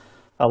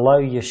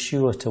 Allow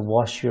Yeshua to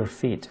wash your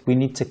feet. We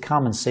need to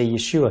come and say,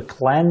 Yeshua,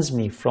 cleanse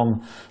me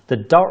from the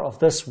dirt of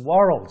this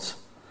world.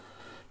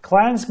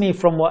 Cleanse me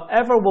from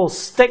whatever will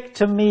stick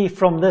to me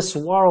from this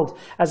world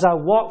as I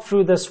walk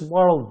through this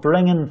world,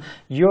 bringing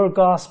your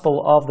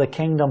gospel of the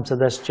kingdom to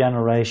this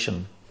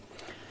generation.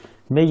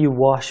 May you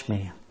wash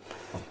me.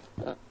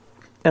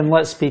 And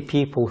let's be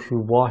people who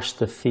wash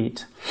the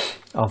feet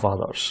of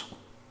others.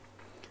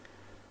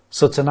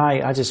 So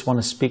tonight, I just want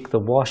to speak the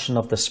washing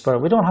of the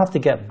Spirit. We don't have to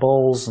get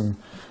bowls and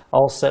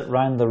all sit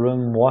round the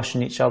room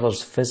washing each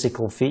other's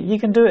physical feet. You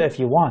can do it if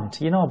you want,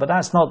 but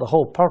that's not the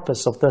whole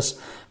purpose of this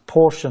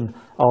portion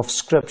of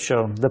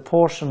Scripture. The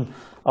portion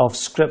of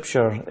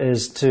Scripture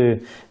is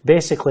to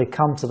basically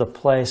come to the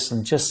place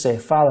and just say,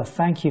 Father,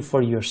 thank you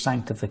for your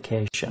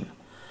sanctification.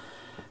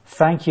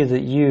 Thank you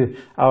that you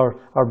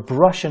are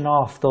brushing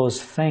off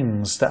those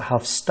things that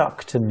have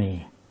stuck to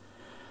me.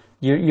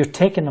 You're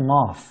taking them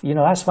off.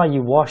 That's why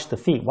you wash the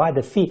feet. Why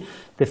the feet?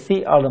 The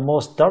feet are the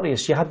most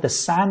dirtiest. You had the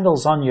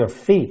sandals on your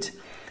feet.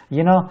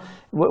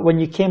 When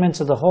you came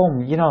into the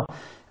home,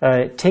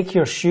 take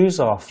your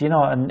shoes off.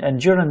 And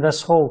during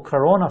this whole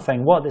corona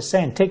thing, what they're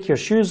saying, take your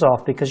shoes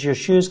off because your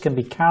shoes can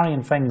be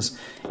carrying things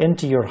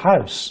into your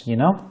house,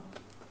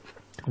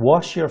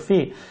 Wash your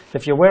feet.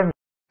 If you're wearing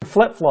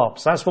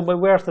flip-flops, that's what we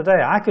wear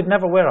today. I could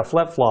never wear a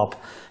flip-flop.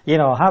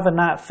 Having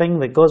that thing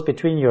that goes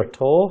between your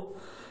toe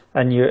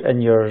and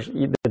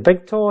the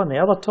big toe and the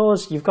other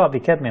toes, you've got to be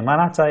kidding me, man.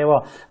 I tell you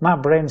what, my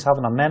brain's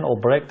having a mental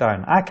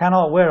breakdown. I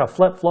cannot wear a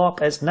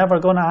flip-flop. It's never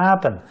going to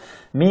happen.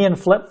 Me and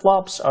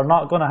flip-flops are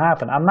not going to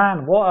happen.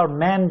 Man, what are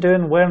men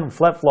doing wearing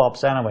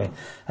flip-flops anyway?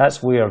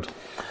 That's weird.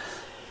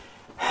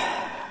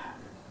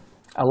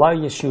 Allow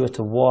Yeshua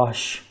to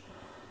wash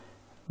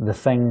the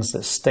things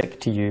that stick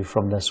to you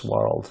from this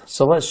world.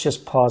 So let's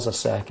just pause a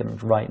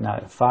second right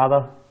now.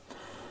 Father,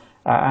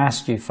 I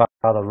ask you, Father,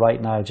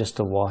 right now just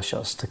to wash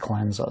us, to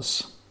cleanse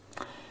us.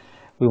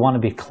 We want to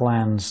be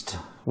cleansed.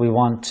 We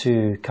want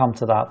to come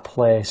to that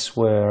place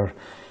where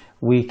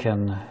we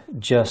can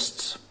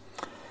just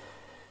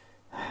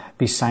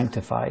be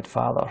sanctified,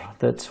 Father.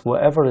 That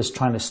whatever is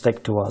trying to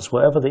stick to us,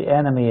 whatever the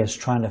enemy is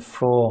trying to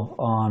throw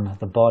on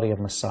the body of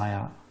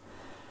Messiah,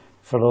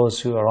 for those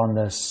who are on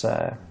this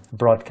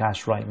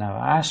broadcast right now,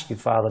 I ask you,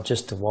 Father,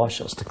 just to wash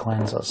us, to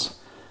cleanse us,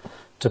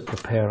 to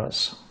prepare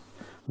us.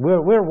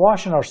 We're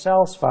washing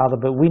ourselves, Father,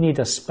 but we need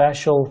a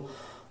special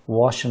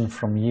washing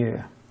from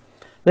you.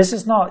 This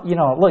is not,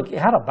 look, he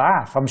had a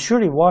bath. I'm sure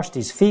he washed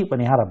his feet when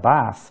he had a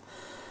bath.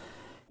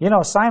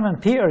 Simon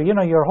Peter,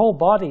 your whole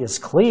body is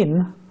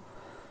clean.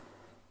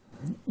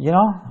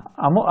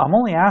 I'm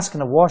only asking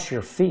to wash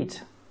your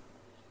feet.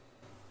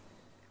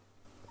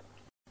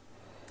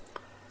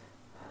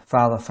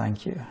 Father,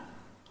 thank you.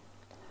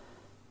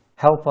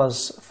 Help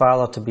us,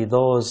 Father, to be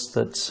those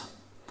that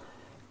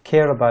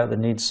care about the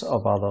needs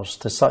of others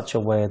to such a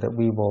way that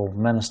we will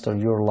minister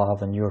your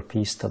love and your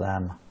peace to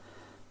them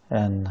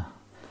and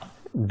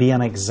be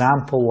an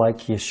example like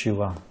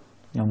Yeshua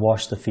and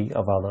wash the feet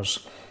of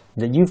others.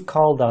 That you've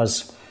called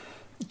us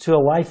to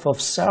a life of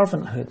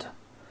servanthood.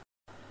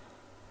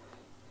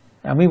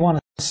 And we want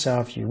to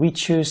serve you. We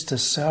choose to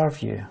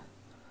serve you.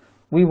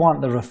 We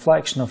want the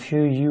reflection of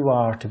who you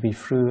are to be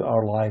through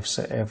our lives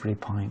at every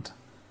point.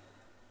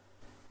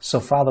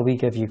 So, Father, we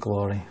give you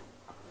glory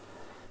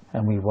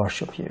and we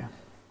worship you.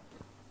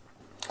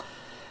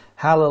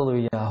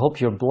 Hallelujah. I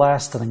hope you're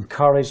blessed and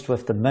encouraged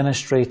with the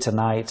ministry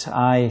tonight.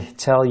 I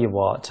tell you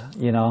what,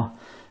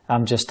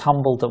 I'm just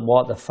humbled at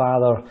what the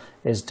Father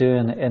is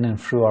doing in and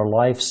through our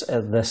lives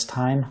at this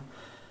time.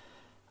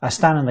 I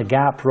stand in the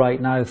gap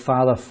right now,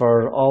 Father,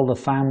 for all the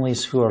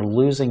families who are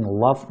losing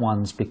loved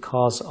ones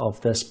because of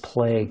this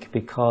plague,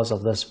 because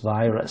of this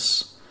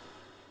virus.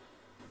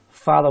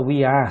 Father,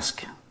 we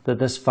ask that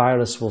this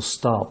virus will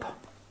stop.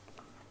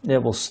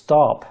 It will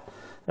stop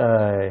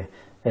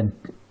in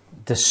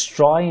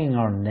destroying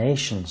our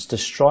nations,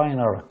 destroying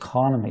our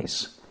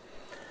economies,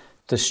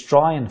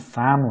 destroying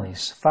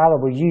families. Father,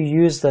 will you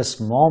use this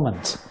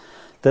moment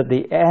that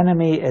the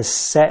enemy is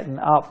setting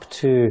up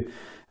to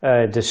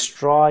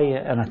destroy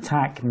and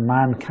attack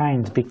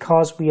mankind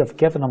because we have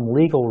given them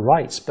legal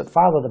rights. But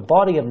Father, the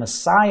body of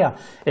Messiah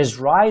is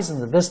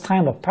rising at this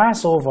time of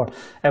Passover,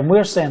 and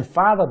we're saying,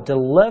 Father,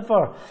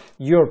 deliver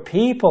your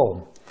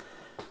people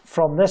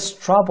from this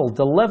trouble.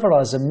 Deliver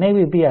us, and may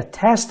we be a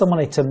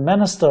testimony to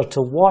minister,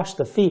 to wash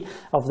the feet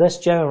of this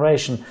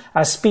generation.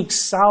 I speak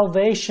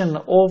salvation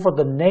over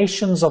the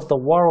nations of the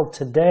world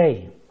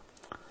today.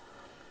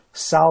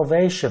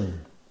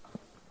 Salvation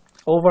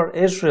over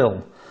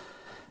Israel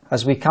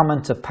as we come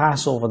into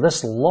Passover,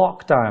 this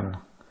lockdown,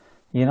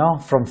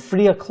 from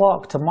 3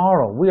 o'clock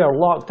tomorrow, we are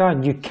locked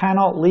down. You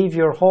cannot leave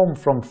your home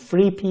from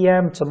 3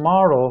 p.m.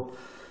 tomorrow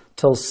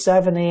till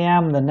 7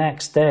 a.m. the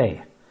next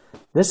day.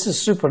 This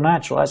is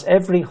supernatural. That's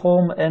every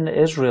home in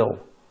Israel.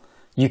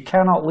 You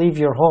cannot leave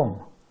your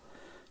home.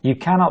 You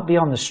cannot be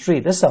on the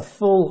street. This is a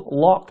full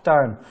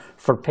lockdown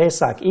for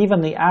Pesach.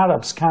 Even the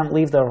Arabs can't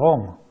leave their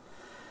home.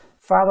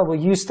 Father,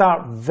 will you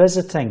start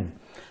visiting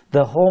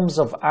the homes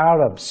of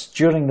Arabs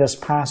during this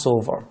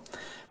Passover?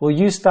 Will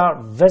you start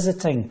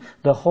visiting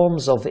the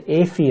homes of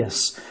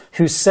atheists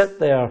who sit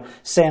there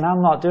saying,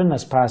 I'm not doing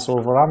this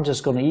Passover, I'm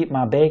just going to eat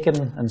my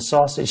bacon and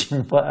sausage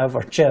and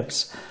whatever,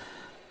 chips.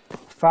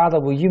 Father,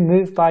 will you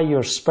move by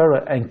your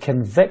Spirit and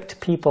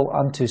convict people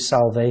unto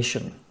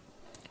salvation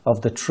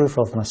of the truth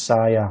of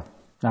Messiah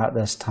at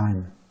this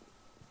time?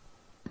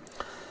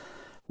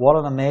 What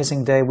an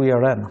amazing day we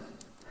are in.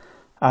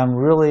 I'm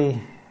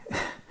really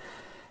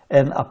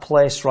in a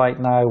place right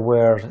now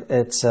where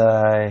it's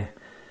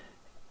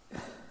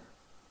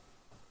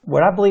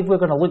where I believe we're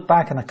going to look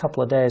back in a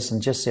couple of days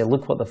and just say,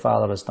 look what the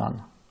Father has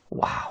done.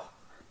 Wow.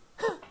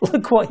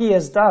 Look what he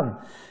has done.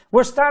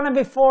 We're standing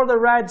before the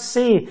Red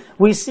Sea.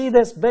 We see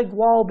this big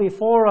wall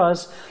before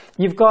us.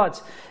 You've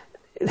got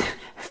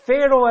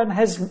Pharaoh and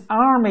his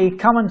army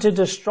coming to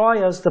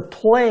destroy us. The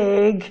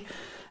plague,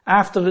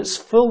 after its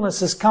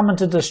fullness, is coming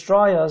to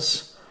destroy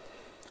us.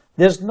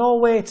 There's no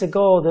way to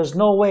go. There's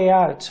no way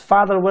out.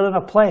 Father, we're in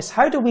a place.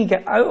 How do we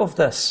get out of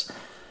this?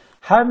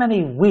 How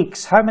many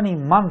weeks, how many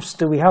months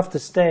do we have to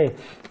stay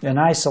in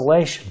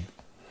isolation?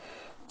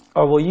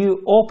 Or will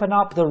you open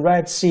up the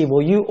Red Sea?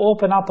 Will you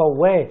open up a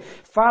way?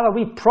 Father,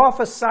 we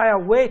prophesy a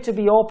way to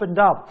be opened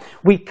up.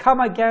 We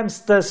come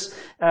against this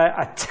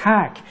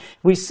attack.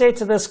 We say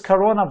to this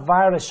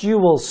coronavirus, you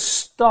will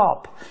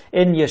stop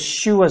in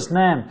Yeshua's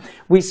name.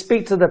 We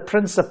speak to the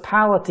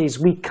principalities.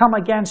 We come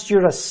against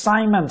your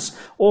assignments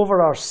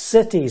over our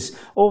cities,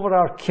 over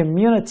our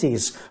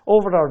communities,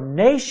 over our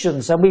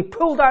nations, and we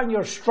pull down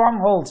your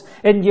strongholds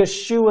in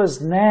Yeshua's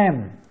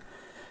name.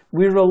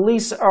 We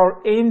release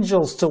our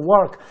angels to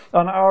work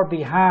on our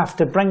behalf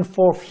to bring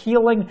forth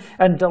healing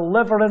and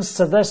deliverance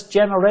to this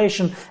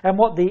generation. And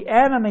what the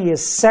enemy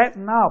is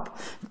setting up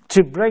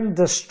to bring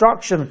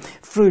destruction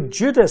through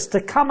Judas, to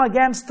come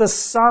against the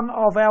Son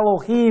of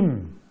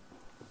Elohim,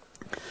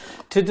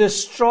 to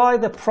destroy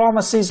the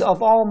promises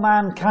of all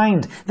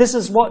mankind. This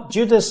is what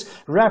Judas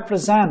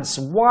represents.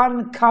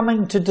 One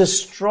coming to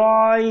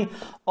destroy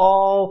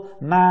all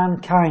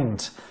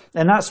mankind.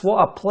 And that's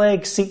what a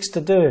plague seeks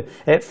to do.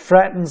 It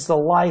threatens the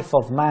life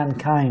of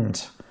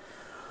mankind.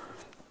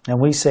 And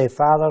we say,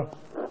 Father,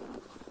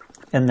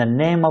 in the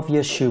name of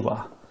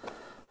Yeshua,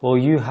 will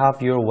you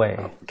have your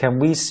way? Can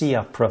we see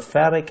a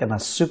prophetic and a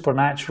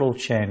supernatural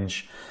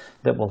change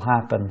that will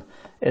happen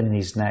in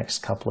these next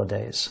couple of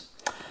days?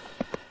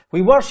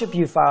 We worship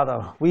you,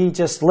 Father. We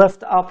just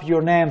lift up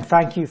your name.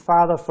 Thank you,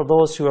 Father, for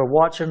those who are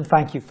watching.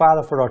 Thank you,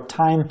 Father, for our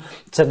time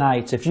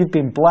tonight. If you've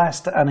been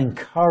blessed and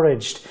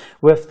encouraged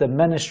with the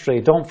ministry,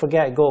 don't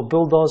forget, go to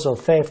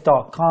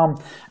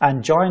bulldozerfaith.com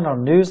and join our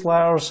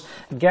newsletters.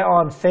 Get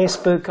on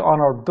Facebook on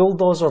our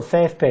Bulldozer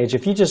Faith page.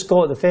 If you just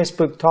go to the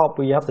Facebook top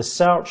where you have the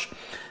search,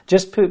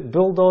 just put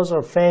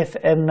Bulldozer Faith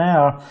in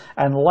there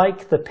and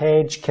like the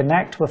page,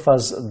 connect with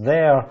us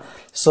there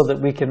so that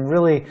we can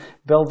really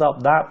build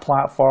up that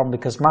platform,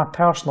 because my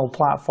personal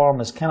platform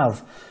is kind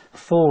of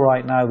full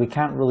right now. We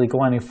can't really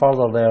go any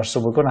further there, so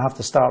we're going to have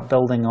to start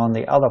building on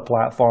the other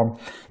platform.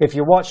 If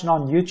you're watching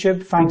on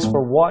YouTube, thanks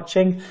for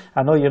watching.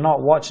 I know you're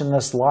not watching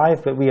this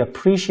live, but we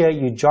appreciate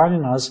you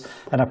joining us,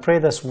 and I pray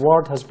this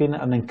word has been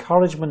an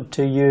encouragement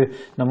to you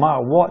no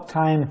matter what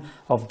time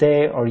of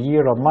day or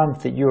year or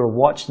month that you are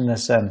watching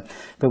this in.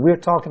 But we're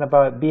talking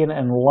about being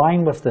in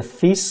line with the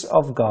feasts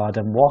of God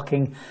and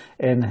walking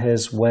in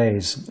his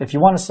ways. If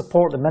you want to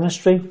support the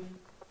ministry,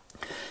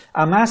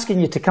 I'm asking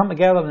you to come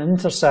together in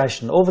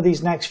intercession over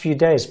these next few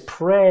days.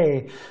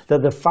 Pray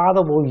that the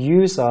Father will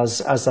use us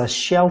as a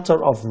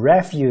shelter of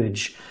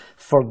refuge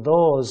for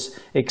those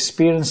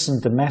experiencing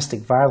domestic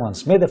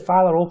violence. May the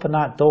Father open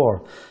that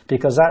door,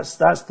 because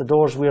that's the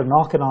doors we're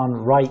knocking on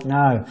right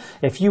now.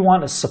 If you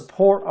want to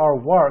support our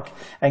work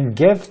and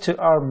give to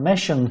our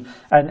mission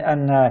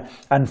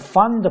and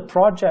fund the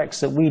projects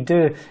that we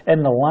do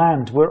in the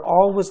land, we're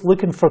always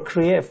looking for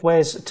creative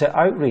ways to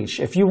outreach.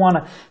 If you want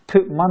to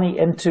put money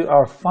into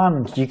our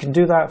fund, you can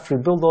do that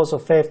through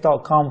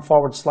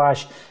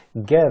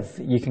bulldozerfaith.com/give.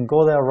 You can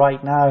go there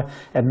right now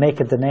and make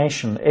a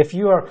donation. If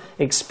you are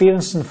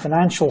experiencing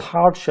financial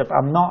hardship,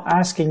 I'm not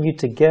asking you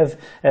to give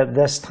at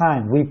this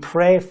time. We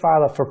pray,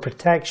 Father, for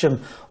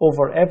protection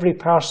over every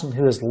person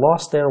who has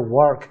lost their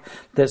work,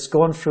 that's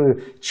going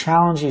through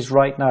challenges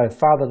right now.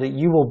 Father, that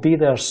you will be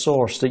their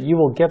source, that you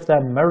will give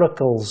them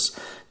miracles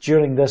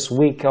during this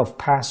week of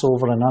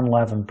Passover and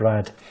unleavened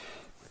bread,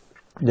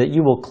 that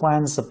you will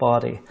cleanse the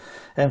body.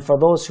 And for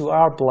those who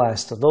are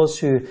blessed, those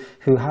who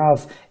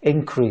have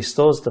increased,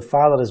 those the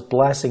Father is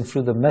blessing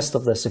through the midst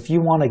of this, if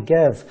you want to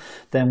give,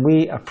 then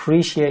we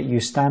appreciate you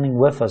standing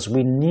with us.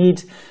 We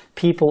need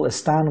people to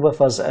stand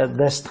with us at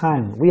this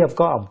time. We have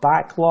got a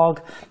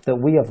backlog that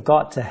we have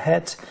got to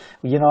hit,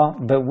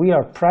 but we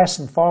are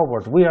pressing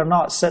forward. We are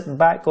not sitting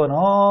back going,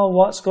 oh,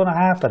 what's going to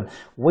happen?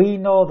 We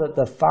know that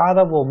the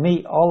Father will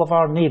meet all of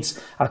our needs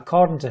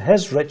according to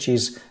His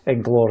riches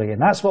in glory.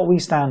 And that's what we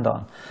stand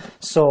on.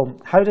 So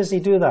how does He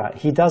do that?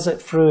 He does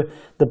it through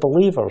the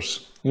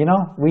believers.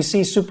 We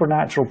see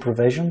supernatural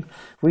provision.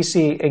 We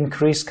see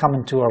increase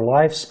coming to our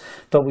lives,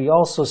 but we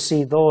also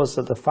see those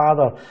that the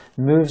Father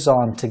moves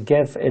on to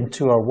give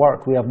into our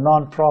work. We have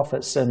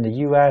non-profits in the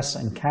US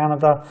and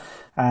Canada,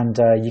 and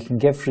you can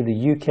give through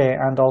the UK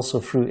and also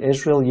through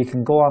Israel. You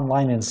can go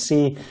online and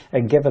see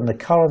and give in the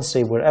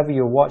currency wherever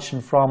you're watching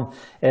from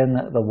in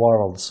the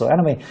world. So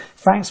anyway,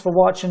 thanks for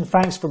watching.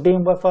 Thanks for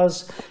being with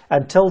us.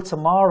 Until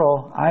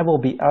tomorrow, I will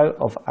be out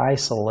of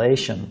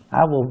isolation.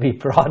 I will be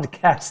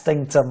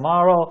broadcasting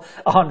tomorrow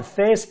on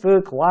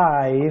Facebook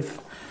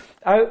Live.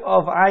 Out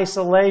of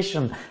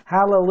isolation.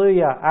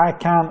 Hallelujah. I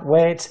can't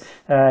wait.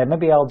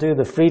 Maybe I'll do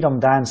the freedom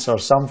dance or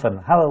something.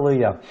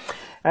 Hallelujah.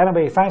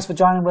 Anyway, thanks for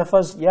joining with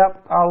us.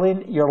 Yep,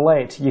 Arlene, you're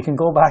late. You can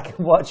go back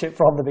and watch it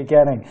from the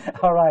beginning.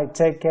 All right,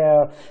 take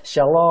care.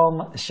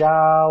 Shalom,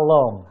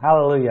 shalom.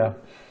 Hallelujah.